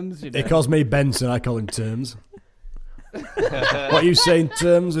and Terms. You know. He calls me Benson. I call him Terms. What are you saying,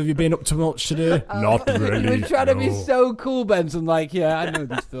 Terms? Have you been up to much today? Not really. We're trying to be no. so cool, Benson. Like, yeah, I know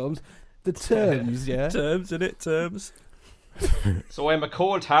these films. The Terms, yeah. Terms, innit? Terms. So I'm a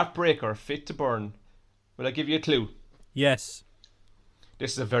cold heartbreaker, fit to burn. Will I give you a clue? Yes.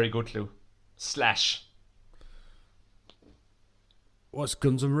 This is a very good clue. Slash. What's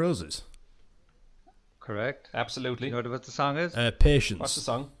Guns N' Roses? correct. Absolutely. You know what the song is? Patience. What's the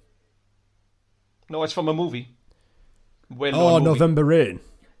song? No, it's from a movie. Oh, movie. November Rain.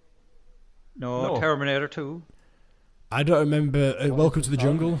 No, Terminator 2. I don't remember. Welcome to the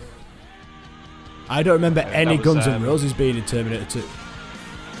Jungle. I don't remember any was, Guns N' Roses being in Terminator 2.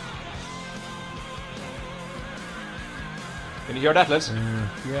 Can you hear that, Liz?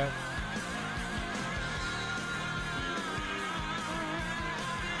 Yeah.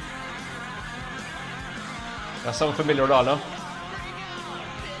 That sounds familiar at all, no?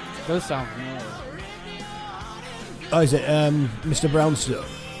 Does sound familiar. Oh, is it Mr. Brownstone?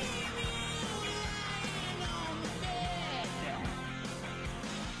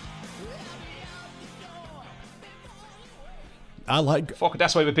 I like. Fuck,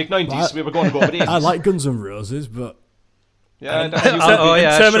 that's why we picked 90s. We were going to go with 80s. I like Guns N' Roses, but Yeah, that's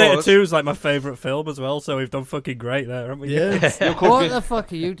Terminator sure. 2 is like my favourite film as well, so we've done fucking great there, haven't we? yeah. What the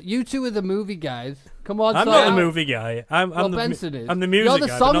fuck are you? You two are the movie guys. Come on, I'm sort not out. the movie guy. I'm the Benson is. I'm the music You're the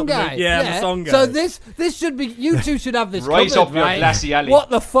guy. song but not guy. The I'm the song guy. So this should be. You two should have this Right covered, up your right? glassy alley. What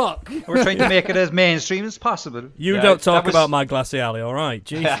the fuck? We're trying to make it as mainstream as possible. You Yeah, don't talk that was- about my glassy alley, all right?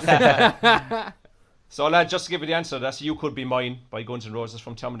 Jesus. So, lad, just to give you the answer, that's You Could Be Mine by Guns N' Roses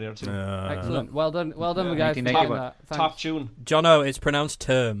from Terminator 2. Excellent. Well done, guys. For 1981. getting that. Thanks. Top tune. Jono, it's pronounced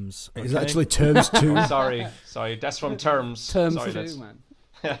terms. It's okay? actually Terms 2. Sorry. That's from Terms. Terms Sorry, too, lads. man.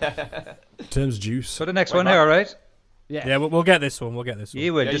 Terms Juice. So the next Wait, one Mark. here, right? Yeah. Yeah, we'll get this one. We'll get this one.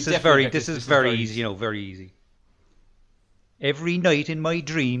 You will. Yeah, this you is definitely very, get this this. is This is very very easy. You know, very easy. Every night in my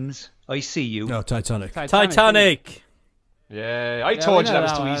dreams, I see you. No, Titanic. Titanic. Yeah, I told you that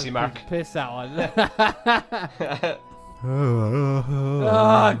was too one. easy, Mark. Piss that one.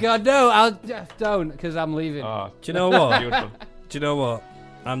 Oh God, no! I'll just don't because I'm leaving. Oh, Do you know what? beautiful. Do you know what?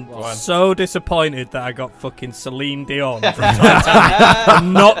 I'm on. so disappointed that I got fucking Celine Dion from Titanic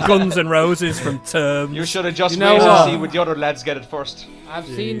and not Guns N' Roses from Terms. You should have just You know waited what? to see would the other lads get it first. I've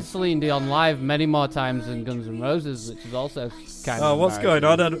seen Celine Dion live many more times than Guns N' Roses, which is also kind of. Oh, what's going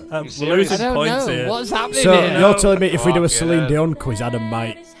on? We're serious? losing I don't points know here. what's happening So here. you're telling me if we do a Fucking Celine hell. Dion quiz, Adam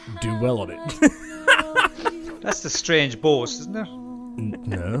might do well on it? That's the strange boast, isn't it?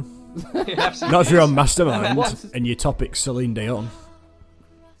 No. Absolutely. Not if you're on Mastermind and your topic's Celine Dion.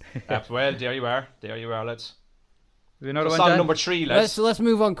 Well, there you are. There you are, lads. Have you another So one, song Dan? number 3, lads. Let's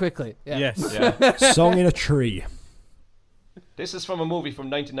move on quickly. Yeah. Yes. Yeah. Song in a Tree. This is from a movie from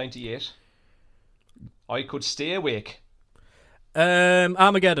 1998. I Could Stay Awake.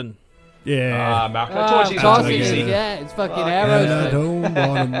 Armageddon. Yeah. Mark, I told you Of it was course too it is, easy. yeah, it's fucking Fuck. And I Aerosmith. don't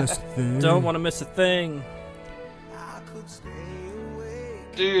want to miss a thing. Don't want to miss a thing.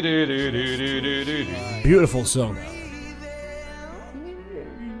 Do, do, do, do, do, do, do, do. Beautiful song.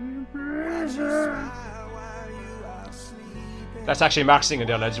 That's actually Mark singing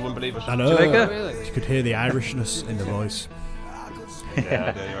there, lads. You wouldn't believe it. I know. like it? Really? You could hear the Irishness in the voice.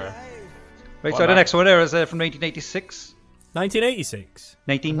 Yeah, there you are. Right, What so the about- next one there is from 1986. 1986.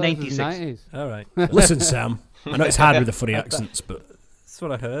 1996. 90s. All right. Listen, Sam. I know it's hard with the funny accents, but It's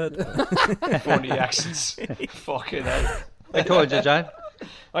That's what I heard. Funny accents. Fucking hell. I told you, John.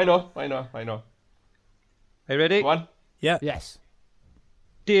 I know. Are you ready? Go on. Yeah. Yes.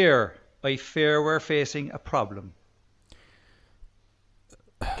 Dear, I fear we're facing a problem.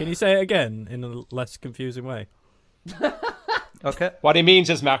 Can you say it again in a less confusing way? Okay. What he means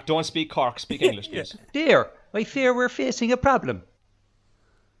is, Mark, don't speak Cork. Speak English, please. Dear, I fear we're facing a problem.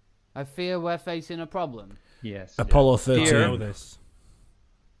 I fear we're facing a problem. Yes. Apollo 13. Dear. I know this.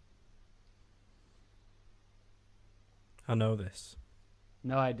 I know this.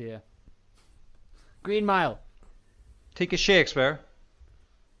 No idea. Green Mile. Think of Shakespeare.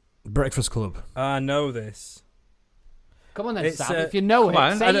 Breakfast Club. I know this. Come on then, It's, Sam. If you know it,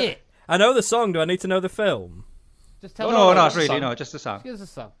 on, say it. I know the song. Do I need to know the film? Just tell me. No, not just a really. song. No, just a song. Give us a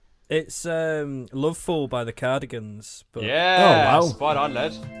song. It's Love Fool by the Cardigans. But, Yeah. Oh, wow. Spot on,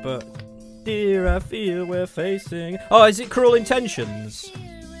 lad. But, dear, I feel we're facing... Oh, is it Cruel Intentions?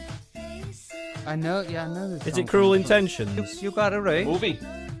 I know. Yeah, I know this. Is song. it Cruel Intentions? You got it right. Movie.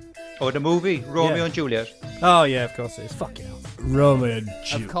 Oh, the movie Romeo Yeah. and Juliet. Oh, yeah, of course it is. Fuck it. Romeo and Of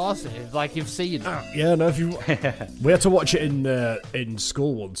Juliet. course it is. Like you've seen. Yeah, no, if you... We had to watch it in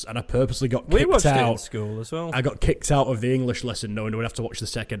school once, and I purposely got We kicked watched it in out. school as well. I got kicked out of the English lesson knowing we'd have to watch the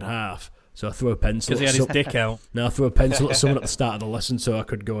second half. So I threw a pencil. Because he at had his some- dick out. No, I threw a pencil at someone at the start of the lesson so I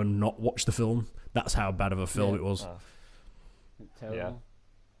could go and not watch the film. That's how bad of a film it was. Terrible. Yeah.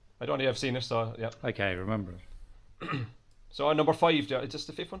 I don't think I've seen it, so yeah. I can't remember. So on number 5, is this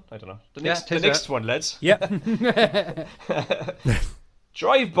the 5th one? I don't know. The Yeah, next, tis the next that. one, lads. Yep.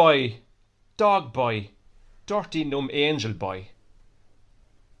 Drive Boy, Dog Boy, Dirty Numb Angel Boy.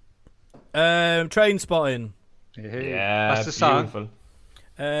 Train Spotting. Yeah, That's the song. beautiful.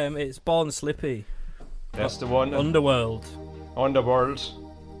 It's Born Slippy. That's the one. Underworld. Underworld.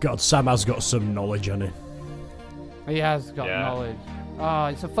 God, Sam has got some knowledge on it. He has got Yeah. knowledge. Oh,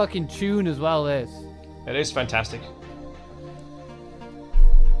 it's a fucking tune as well. This. It is fantastic.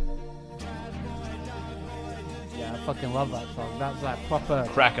 Yeah, I fucking love that song. That's like proper.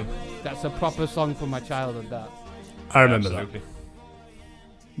 Cracking. That's a proper song from my childhood. That. I remember Absolutely.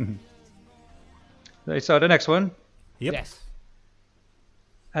 Right, so the next one. Yep. Yes.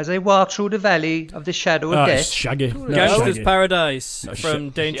 As I walk through the valley of the shadow that. of It's death. Shaggy. No, Gangster's Shaggy. Paradise No, from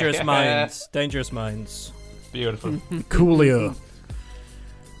Dangerous Yeah. Minds. Dangerous Minds. Beautiful. Coolio.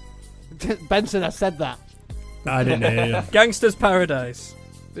 Benson, I said that. I didn't hear you. Gangster's Paradise.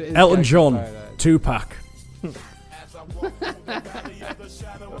 It is Elton Gangster's John. Paradise. 2-pack.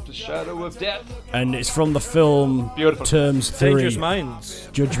 Of the shadow of death. And it's from the film Beautiful. Terms 3. Dangerous Minds.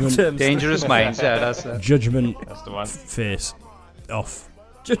 Judgment. Terms Dangerous Minds, yeah, that's it. Judgment That's the one. face. Off.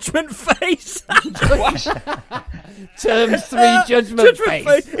 Judgment Face. Terms 3 Judgment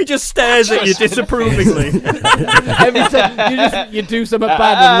Face. He just stares at you disapprovingly. Every time you do something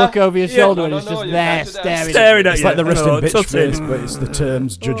bad and look over your shoulder and no, it's no, just you there can't do that. staring. Staring at It's you. like the resting Oh, bitch tucked in. face, but it's the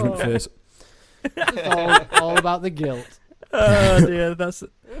Terms Judgment face. It's all about the guilt. Oh dear, that's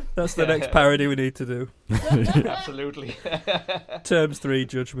the next parody we need to do. Absolutely. Terms 3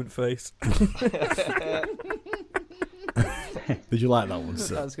 Judgment Face. Did you like that one,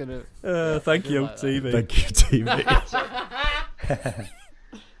 sir? That's gonna. Thank you, like that. TV. Thank you, TV.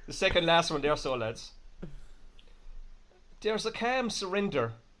 The second last one there, so lads. There's a calm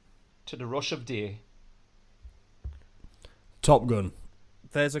surrender to the rush of day. Top Gun.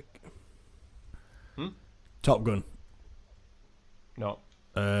 There's a Top Gun. No.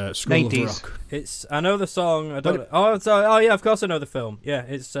 School of 90s. Rock. It's. I know the song. I don't. Oh, sorry. Oh yeah, of course I know the film. Yeah,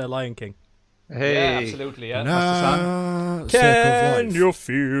 it's Lion King. Hey. Yeah, absolutely, yeah. Circle of Life.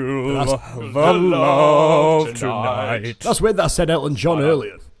 feel That's- the love tonight? That's weird that I said Elton John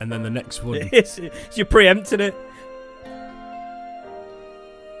earlier, and then the next one. You're preempting it.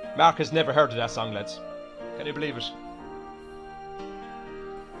 Mark has never heard of that song, lads. Can you believe it?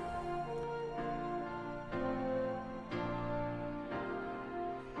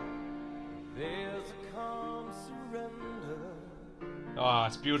 Oh,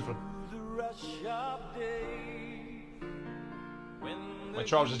 it's beautiful. My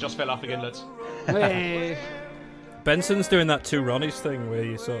trousers just fell off again, lads. Hey. Benson's doing that two Ronnies thing where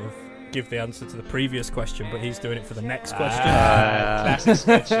you sort of give the answer to the previous question, but he's doing it for the next question. Classic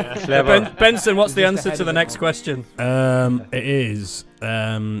sketch, yeah. Clever. Benson, what's the Just answer ahead to of the it next all. question? It is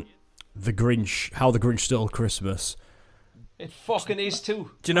The Grinch. How the Grinch Stole Christmas. It fucking is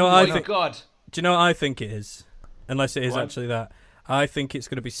too. Do you know oh what I my think? God. Do you know what I think it is? Unless it is What? actually that. I think it's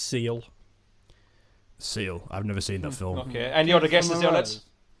going to be Seal. Seal. I've never seen that film. Okay, any other guesses there, lads?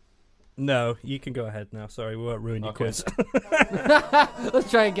 No, you can go ahead now. Sorry, we won't ruin your quiz. Let's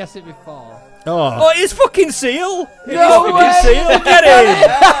try and guess it before. Oh, it's fucking Seal! No way! Seal! Get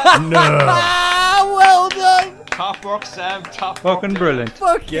in! No. Well done! Top work, Sam. Top Fucking work. brilliant.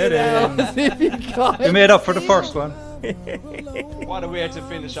 Fucking Get hell. in. If you got We it. made up for the first one. What a way to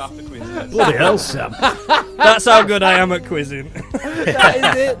finish off the quiz. lads. Bloody hell, Sam. That's how good I am at quizzing.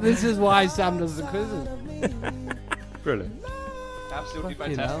 That is it. This is why Sam does the quizzes. Brilliant. Absolutely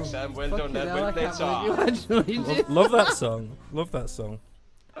Fucking fantastic, hell. Sam. Well Fucking done, lad. hell, Well I played, can't sir. believe you actually did. Love that song. Love that song.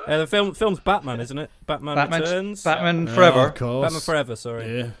 The film's Batman, isn't it? Batman Returns. Batman Oh, Forever, of course. Batman Forever, sorry.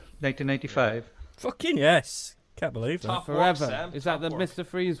 Yeah. 1995. Fucking yes. Can't believe that. Top work, Forever. Sam. Is that Top the work. Mr.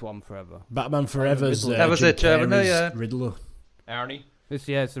 Freeze one, Forever? Batman Forever's That was Jim it, Trevor, no, Carrey's yeah. Riddler. Arnie. It's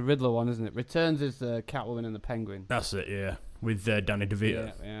the Riddler one, isn't it? Returns is the Catwoman and the Penguin. That's it, yeah. With Danny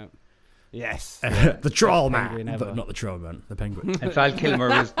DeVito. Yeah. Yes. The Troll Penguin Man. ever. But not the Troll Man, the Penguin. And Val Kilmer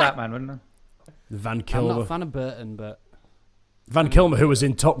was Batman, wasn't Van I'm not a Kilmer. fan of Burton, but Van Kilmer, who was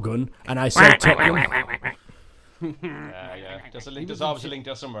in Top Gun, and I said Top Gun. Yeah. There's a link. There's always a link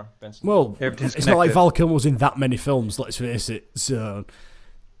there somewhere, Benson. Well, Everything's it's not like connected. Val Kilmer was in that many films, let's face it. So,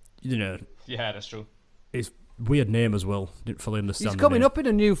 you know, Yeah, that's true. it's weird name as well. Didn't fully understand he's the coming name. up in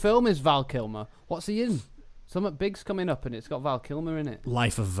a new film. Is Val Kilmer? What's he in? Something big's coming up, and it's got Val Kilmer in it.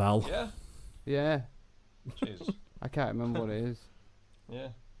 Life of Val. Yeah. Yeah, Jeez. I can't remember what it is. Yeah.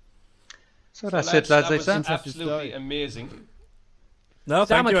 So that's it, lads. That I was said. Interesting absolutely story. amazing. No,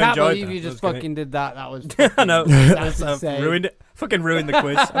 Sam, thank I you. I can't enjoyed believe that. you That just was great. fucking did that. That was. I know. That's I've insane. ruined it. Fucking ruined the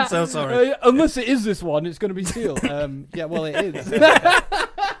quiz. I'm so sorry. Unless it is this one, it's going to be Seal. Yeah, well, it is.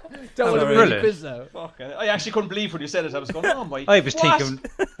 Don't want to Sorry. ruin the quiz though. Fucking, I actually couldn't believe when you said it. I was going, oh my. I was what? thinking,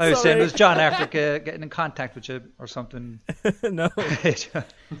 I was saying, was John Africa getting in contact with you or something? No.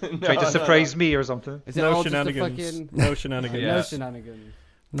 Trying to surprise me or something? Is it No all just a shenanigans. fucking... No shenanigans. Yeah. No shenanigans.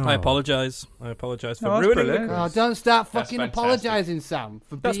 No. I apologise. I apologise for No, that's ruining brilliant. the Oh, quiz. don't start That's fucking fantastic. apologising, Sam,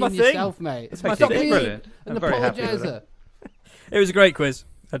 for That's being my thing. yourself, mate. That's my Stop thing. being Brilliant. an I'm very happy with apologiser. It was a great quiz.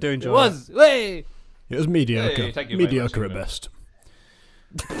 I do enjoy It was. Hey. It was mediocre. Hey, thank you very mediocre much, at best.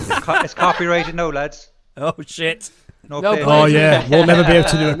 It's copyrighted now, lads. Oh, shit. No, No play. Oh yeah, we'll never be able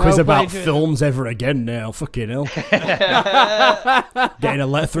to do a quiz No about plagiarism. films ever again now. Fucking hell. Getting a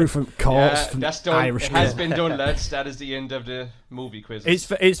letter through from courts from that's done. Irish It has court. been done, lads. That is the end of the movie quiz.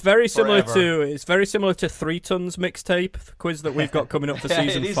 It's very similar Forever. to 3 Tons mixtape the quiz that we've got coming up for Yeah,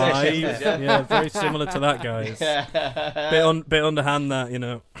 season it is 5. actually, Yeah, very similar to that, guys. Bit underhand that, you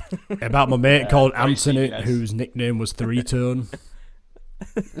know. About my mate called very Anthony, serious. whose nickname was 3-tone.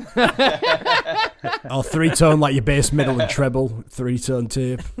 Or 3-tone like your bass, middle and treble, 3-tone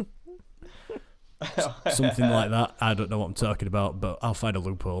tape. Something like that. I don't know what I'm talking about, but I'll find a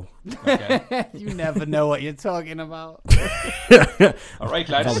loophole. Okay. You never know what you're talking about. All right,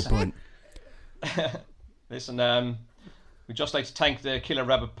 Valid lads. point. Listen, we'd just like to thank the Killer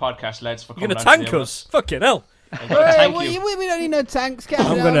Rabbit podcast lads for You're coming going to on tank today with us? Fucking hell. I'm gonna thank you. We don't need no tanks, calm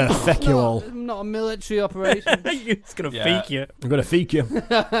I'm down. gonna feck you all. Not a military operation. It's going to Yeah. feek you. I'm gonna feek you.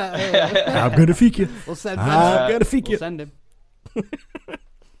 I'm gonna feek you. We'll send I'm gonna feek We'll you. send him.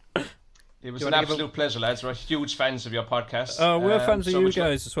 It was Do you an wanna give absolute pleasure, lads. We're huge fans of your podcast. Oh, we're fans of so you much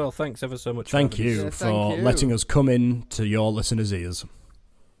guys as well. Thanks ever so much. for Thank having us. you Yeah, for thank you. letting us come in to your listeners' ears.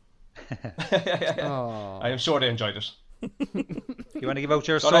 Oh. I am sure they enjoyed it. You want to give out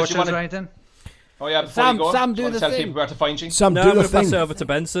your So, lads, socials you or wanna- anything? Oh yeah, before Sam- you go, Sam, do do you want the to tell thing. people where to find you? Sam, No, do I'm the going to pass thing. it over to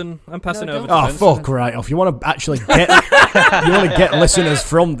Benson. I'm passing No, it over don't. to Oh, Benson. fuck right off. You want to actually get you want to get listeners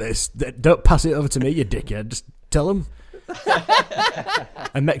from this, don't pass it over to me, you dickhead. Just tell them.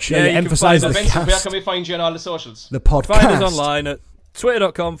 And make sure Yeah, you you can emphasise find the us- Benson, where cast, can we find you on all the socials? the podcast. Find us online at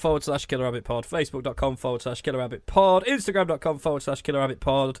twitter.com/KillerRabbitPod, Facebook.com/KillerRabbitPod,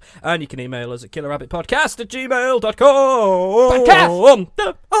 Instagram.com/KillerRabbitPod, and you can email us at KillerRabbitPodcast@gmail.com.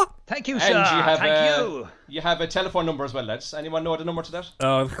 Thank you, And sir. you have Thank you. You have a telephone number as well, lads. Anyone know the number to that?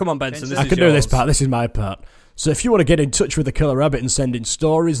 Oh, come on, Benson. This I is can do this yours. part. This is my part. So if you want to get in touch with the Killer Rabbit and send in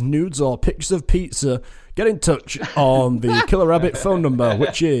stories, nudes, or pictures of pizza, get in touch on the Killer Rabbit phone number,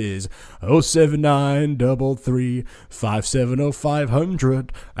 which is 07933 570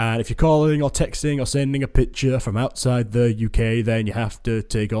 500. And if you're calling or texting or sending a picture from outside the UK, then you have to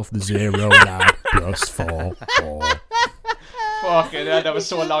take off the 0 and add +44. Fucking hell, that was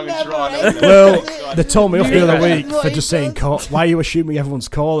so long and drawn. Well, they told me off the other week What for he just saying, said. why are you assuming everyone's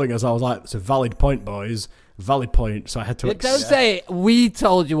calling us? I was like, it's a valid point, boys. Valid point. So I had to... Yeah, don't say we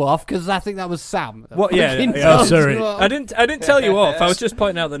told you off, because I think that was Sam. that What- yeah, fucking yeah, told sorry. you off. I didn't tell you off. I was just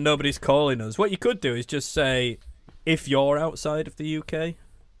pointing out that nobody's calling us. What you could do is just say, if you're outside of the UK.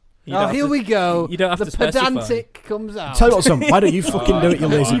 Here we go. You don't have the to specify. pedantic comes out. Tell you what, son, why don't you fucking do it, you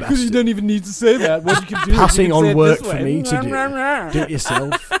lazy Because you bastard? don't even need to say that. What you can do Passing is you can on say it work this for way. me to do. Do it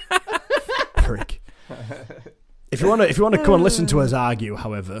yourself. Prick. If you want to come and listen to us argue,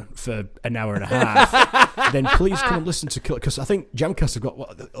 however, for an hour and a half, then please come and listen to Killer, because I think JaMcast have got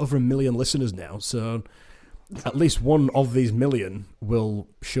over 1 million listeners now, so at least one of these million will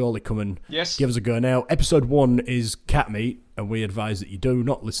surely come and give us a go. Now, episode 1 is Cat Meat, and we advise that you do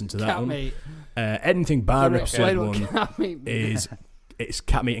not listen to that Cat one. Meat. Anything bar episode 1 Cat meat is it's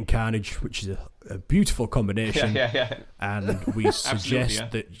Cat Meat and Carnage, which is a beautiful combination. Yeah. And we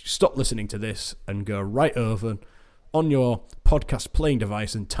suggest that you stop listening to this and go right over on your podcast playing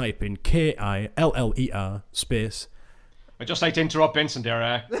device and type in KILLER space. I'd just like to interrupt Benson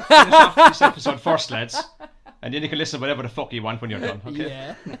there. Finish off this episode first, lads. And then you can listen to whatever the fuck you want when you're done, okay?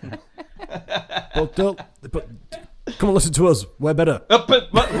 Yeah. But come and listen to us. We're better.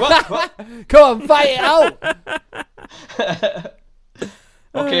 What? Come on, fight it out.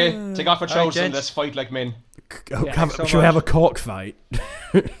 Okay, take off your trousers and gents. let's fight like men. Should we have a cork fight?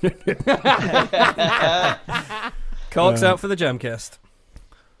 Corks out for the JaMcast.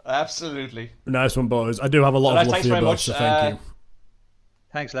 Absolutely. Nice one, boys. I do have a lot of love thanks for you very both, much. so thank you.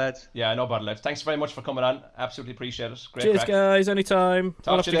 Thanks, lads. Yeah, no bother, lads. Thanks very much for coming on. Absolutely appreciate it. Great Cheers, crack. guys. Anytime.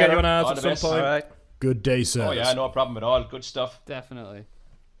 I'll have to to you get you later. on ours All at the some best. point. All right. Good day, sir. Oh, yeah, no problem at all. Good stuff. Definitely.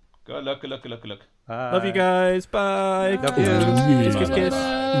 Good luck. Love you guys. Bye. Love you. Kiss, kiss.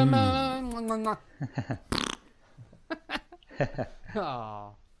 Aw.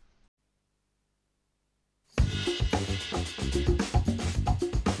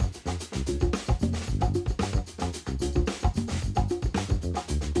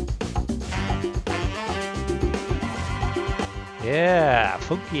 Yeah,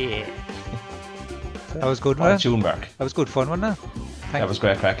 funky. That was good, What a wasn't it? tune, Mark. That was good fun, wasn't it? That was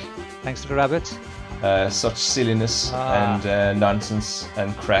great crack. Thanks to the rabbits. Such silliness and nonsense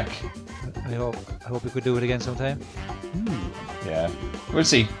and crack. I hope we could do it again sometime. Yeah. We'll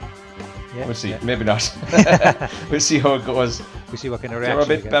see. Yeah, We'll see. yeah. Maybe not. We'll see how it goes. We see what kind of They were a reaction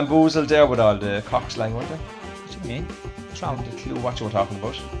we bit get. bamboozled there with all the cock slang, weren't they? What do you mean? What's I wrong? had a clue what you were talking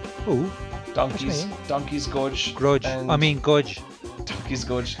about. Ooh, Donkeys, mean? donkeys, gudge. grudge. And I mean, gudge. donkeys,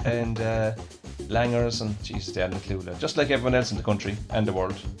 gudge, and langers, and Jesus, they hadn't a clue. Like, just like everyone else in the country and the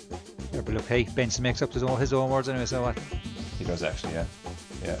world. Yeah, but look, hey, Benson makes up his own words anyway, so what? He does actually, yeah.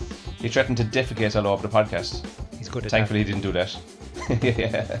 Yeah. He threatened to defecate all over the podcast. He's good at Thankfully, he didn't do that.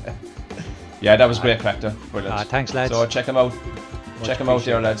 Yeah, that was great crack there. Brilliant. Thanks, lads. So check him out. Check him out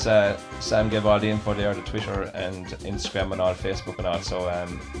there, appreciated. lads. Sam gave all the info there, the Twitter and Instagram and all, Facebook and all. So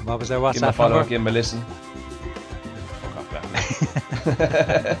What was their give him a WhatsApp follow, number? give him a listen. Fuck off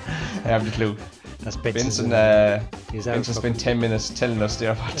that. I have the clue. That's Vincent, he's out Vincent for- spent 10 minutes telling us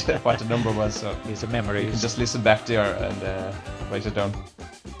there what the number was, so He's a memory. you can just listen back there and write it down.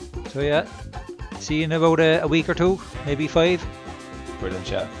 So yeah, see you in about a week or two, maybe 5 Brilliant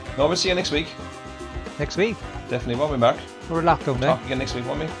chat. No, we'll see you next week. next week. Definitely, won't we, Mark? We're in lockdown now. Talk again next week,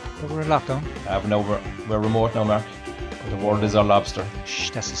 won't we? We're in lockdown. No, we're remote now, Mark. The world is our lobster. Shh,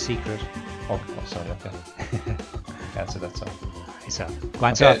 that's a secret. Oh sorry, okay. Can't say that, so. So, go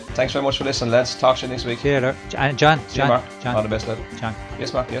on, Okay, so. thanks very much for listening, lads. Talk to you next week. See you later. And John, See you, Mark. John, All the best, lad. John.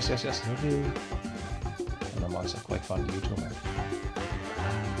 Yes, Mark. Yes. Love you. And I'm also quite fond of you too, Mark.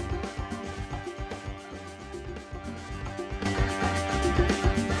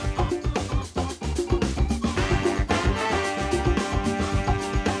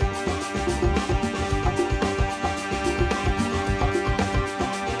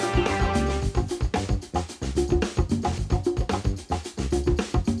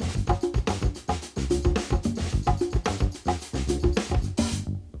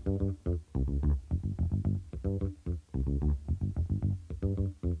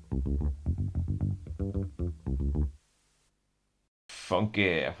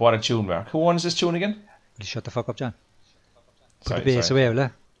 Funky. What a tune, Mark. Who owns this tune again? You shut the fuck up, John. Put Sorry, the bass away, will you?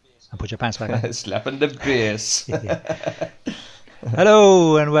 And put your pants back on. Slapping the bass.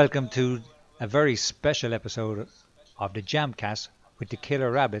 Hello and welcome to a very special episode of the JaMcast with the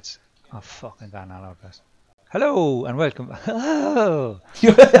Killer Rabbits. Oh, fucking gone all over this. Hello and welcome. Oh.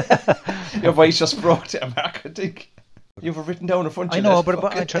 Your voice just broke there, Mark, I think. You've written down in front of I you. know, that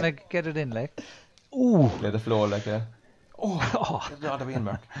but I'm trying to get it in, like. Ooh. Let it flow like a... Oh. Get it out of the way,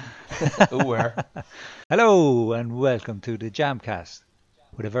 Mark. Ooh, where? Hello and welcome to the JaMcast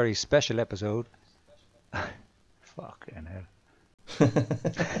with a very special episode. Fucking hell.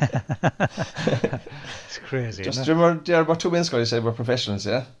 It's crazy. Just Isn't it? remember there about 2 minutes ago you said we're professionals,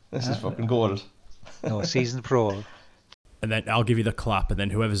 yeah? This is fucking gold. No, seasoned pro. and then I'll give you the clap, and then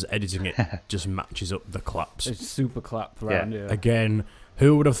whoever's editing it just matches up the claps. It's super clap round here. Again,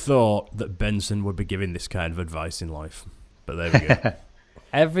 who would have thought that Benson would be giving this kind of advice in life? But there we go.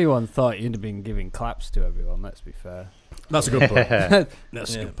 Everyone thought you'd have been giving claps to everyone, let's be fair. That's a good point.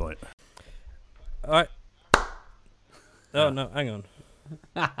 That's a good point. All right. Oh, no, hang on.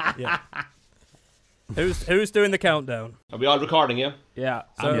 Yeah. Who's doing the countdown? Are we all recording, yeah? Yeah.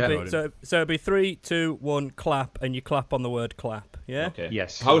 So it'll be 3, 2, 1, clap, and you clap on the word clap, yeah? Okay.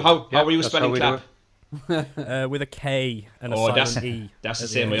 Yes. How were you spelling clap? With a K and a silent E. That's the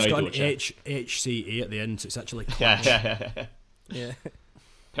same way I It's do got it. an HCE at the end, so it's actually Yeah.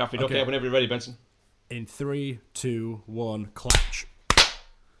 Perfect. Okay, whenever you're ready, Benson. In 3, 2, 1, clutch.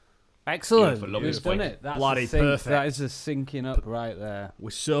 Excellent. Beautiful, lovely You've done spike. it. That's Bloody a sync. perfect. That is a syncing up right there.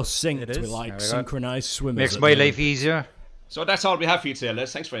 We're so synced. It is. We're like There we go. synchronized swimmers. Makes at my the life moment. easier. So that's all we have for you today,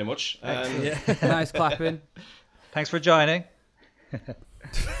 Les. Thanks very much. Nice clapping. Thanks for joining.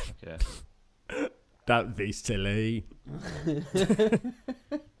 Yeah. Don't be silly.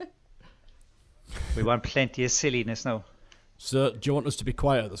 We want plenty of silliness now. So, do you want us to be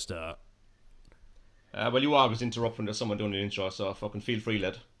quiet at the start? Well, you always interrupt when there's someone doing the intro, so fucking feel free,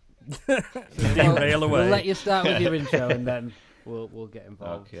 lad. Derail away. We'll let you start with your intro and then we'll get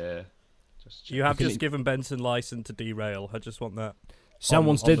involved. Okay. You have just given Benson license to derail. I just want that. Sam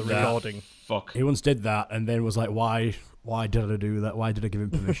once did the that. recording. Fuck. He once did that and then was like, why did I do that? Why did I give him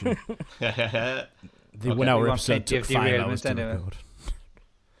permission? The 1 hour We want episode plenty took of 5 hours derailment to anyway. record.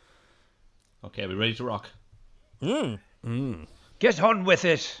 Okay, we ready to rock? Get on with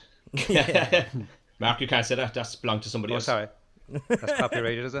it. Mark, you can't say that. That's belonged to somebody Oh, else. sorry. That's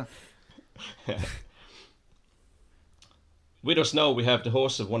copyrighted, is it? With us now, we have the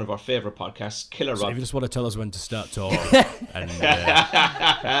host of one of our favourite podcasts, Killer So Rob. if you just want to tell us when to start talking. And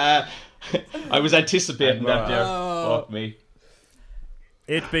I was anticipating that there. Fuck me.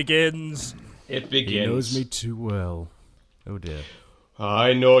 It begins. It he begins. knows me too well. Oh dear.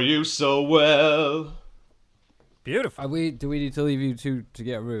 I know you so well. Beautiful. Do we need to leave you two to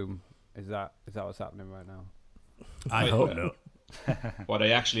get a room? Is that what's happening right now? I hope not. What I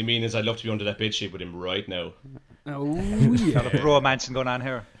actually mean is I'd love to be under that bedsheet with him right now. Oh Got a bromancing going on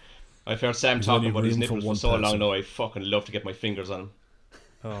here. I've heard Sam There's talking only about his room for nipples for one so long person. now, I fucking love to get my fingers on him.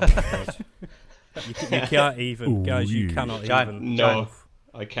 Oh my god. You can't even, guys. You Ooh, cannot John, even. No,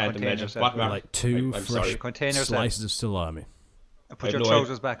 I can't Contain imagine. yourself. What, Mark? Like 2 I'm fresh sorry. Contain yourself. slices of salami. Put I've your no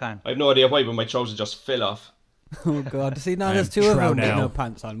trousers back on. I have no idea why, but my trousers just fell off. Oh god. See now I there's am 2 of trout them with now. no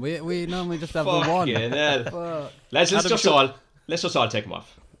pants on. We normally just have the one. Fucking hell. Fuck. Let's Adam just all take them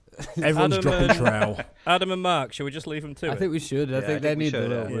off. Everyone's Adam dropping and- trowel. Adam and Mark, shall we just leave them to I it? think we should. I Yeah, think I they think we need a should,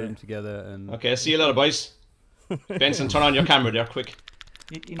 little yeah. room together. And Okay, see you later, boys. Benson, turn on your camera there, quick.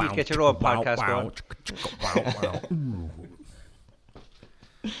 You need to get your own podcast going.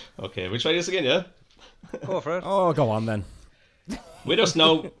 Okay, we'll try this again, yeah? Go for it. Oh, go on then. With us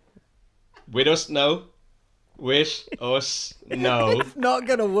now. With us now. With us now. it's not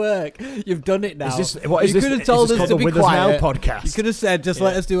gonna work. You've done it now. Is this what is you this? could have is told this us called to the be With Us quiet. Now podcast? You could have said, just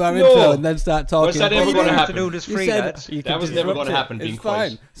let us do our No. intro and then start talking. Was that But ever you gonna didn't. happen? To do this You free, said lads. you That could was never disrupt gonna it. happen, being It's fine.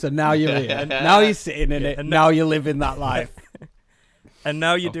 quiet. So now you're here. Now you're sitting in it. and Now you're living that life. And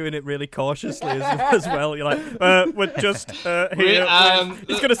now you're doing it really cautiously as well. You're like, we're just here.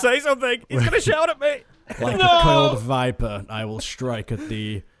 He's going to say something. He's going to shout at me. Like a coiled viper, I will strike at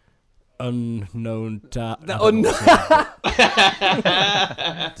the unknown It's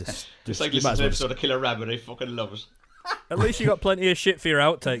like listening to an episode of Killer Rabbit. I fucking love it. At least you got plenty of shit for your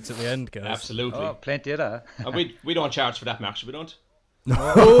outtakes at the end, guys. Absolutely. Oh, plenty of that. And we don't charge for that, Mark, we don't.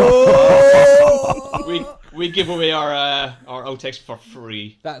 we give away our outtakes for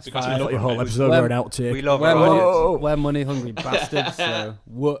free. That's because fine. we love your them. whole episode Well, were an outtake. We love our audience. We're money hungry bastards. So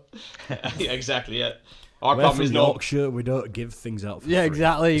what? Yeah, exactly, yeah. Our We're problem from is no. Yorkshire, we don't give things out for Yeah, free.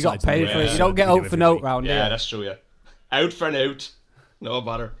 exactly. You got Besides paid the for it. episode You don't get we do out for every note week. round Yeah, here. that's true, yeah. Out for an out. No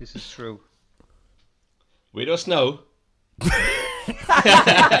bother. This is true. With us now. It's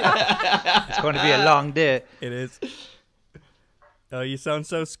going to be a long day. It is. Oh, you sound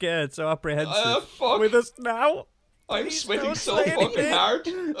so scared, so apprehensive. Fuck. With us now? I'm Please sweating don't so say fucking anything. hard.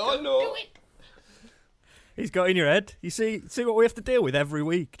 Oh no. He's got in your head. You see what we have to deal with every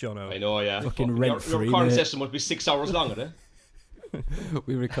week, Jono. I know, yeah. Fucking Fuck, rent your free, recording mate. session must be 6 hours long, isn't it?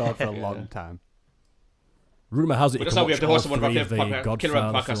 We record for a long time. Rumour has it But you that's can how we have watch to host all one of our 3 of favourite the podcasts. Killer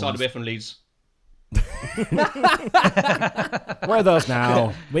Rabbit Godfather podcast all the way films. from Leeds. With us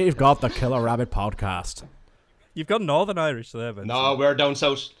now, we've got the Killer Rabbit podcast. You've got Northern Irish there, Vince. No, we're down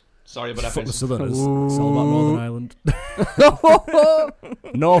south. Sorry about that, Fuck the Vince. Southerners. It's all about Northern Ireland.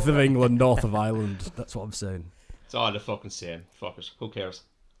 North of England, north of Ireland. That's what I'm saying. It's all the fucking same. Fuck it. Who cares?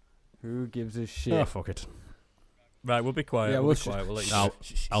 Who gives a shit? Oh, fuck it. Right, we'll be quiet. Yeah, we'll we'll be quiet. We'll let you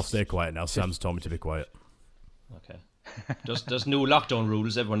I'll stay quiet now. Sam's told me to be quiet. Okay. There's new lockdown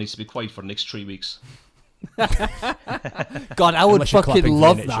rules. Everyone needs to be quiet for the next 3 weeks. God, I would Unless you're fucking clapping for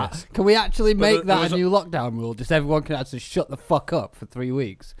love NHS. that. Can we actually make there that was a new lockdown rule? Just everyone can actually shut the fuck up for 3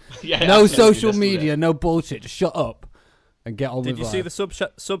 weeks. Yeah, No absolutely, social let's do that. media, no bullshit. Just shut up and get on Did with you life. see the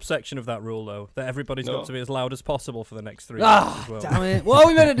subsection of that rule, though? That everybody's No. got to be as loud as possible for the next 3 weeks Ah, as well. damn it. What are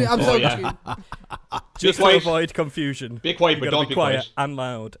we going to do? I'm so yeah. Just to quiet. avoid confusion. Be quiet, You but gotta don't be be quiet quiet. and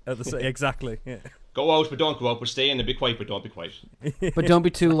loud at the same. Exactly. Yeah. Go out, but don't go out. But stay in and be quiet, but don't be quiet. But don't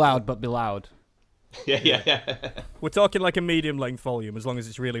be too loud, but be loud. Yeah. We're talking like a medium length volume, as long as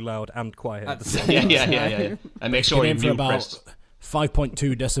it's really loud and quiet at the same. Yeah. And make sure Can you aim for mute about pressed.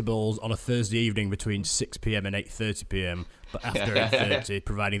 5.2 decibels on a Thursday evening between 6 p.m. and 8:30 p.m. But after 8:30,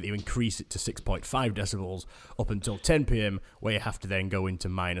 providing that you increase it to 6.5 decibels up until 10 p.m., where you have to then go into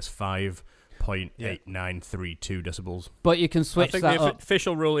minus 5.8932 decibels. But you can I switch think that the up.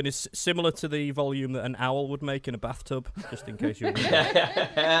 official ruling is similar to the volume that an owl would make in a bathtub, just in case you were wondering.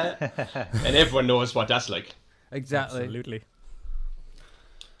 And everyone knows what that's like. Exactly. Absolutely.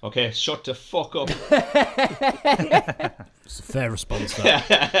 Okay, shut the fuck up. It's a fair response,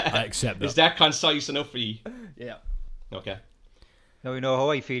 that. I accept that. Is that concise enough for you? Yeah. Okay. Now you know how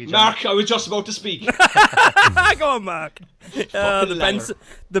I feel, John. Mark, I was just about to speak. Go on, Mark. Fucking liar.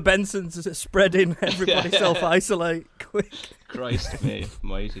 The Bensons are spreading. Everybody self-isolate. Quick. Christ me,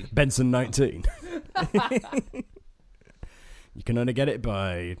 mighty. Benson 19. You can only get it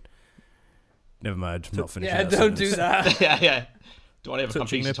by... Never mind, not finishing Yeah, that don't do sentence. that. Yeah. Don't ever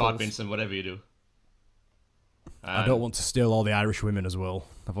Touching complete the talk, nipples. Vincent, whatever you do. I don't want to steal all the Irish women as well.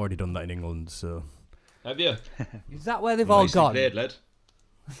 I've already done that in England, so... Have you? Is that where they've all Nicely gone? played, lad.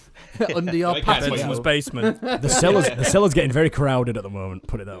 Under your I can't patio? wait Benson's basement. The cellar's getting very crowded at the moment,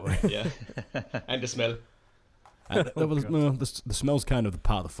 put it that way. Yeah. And the smell. The smell's kind of the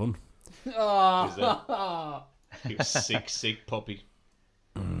part of the fun. Oh. You sick puppy.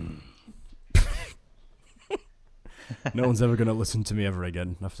 No one's ever going to listen to me ever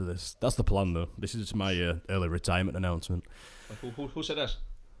again after this. That's the plan, though. This is my early retirement announcement. Who said that?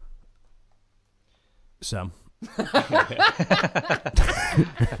 Sam.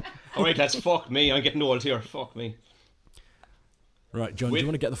 Alright, lads, fuck me. I'm getting old here. Fuck me. Right, John, do you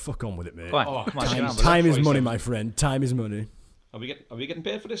want to get the fuck on with it, mate? Come on, Oh, come on, get on with it. Time is Christ, money, I'm- my friend. Time is money. Are we getting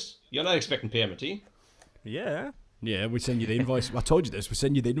paid for this? You're not expecting payment, are you? Yeah. Yeah, we send you the invoice. I told you this. We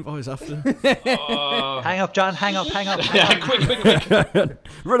send you the invoice after. Hang up, John. Hang up. Quick.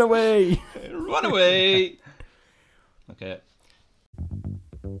 Run away! Run away. Okay.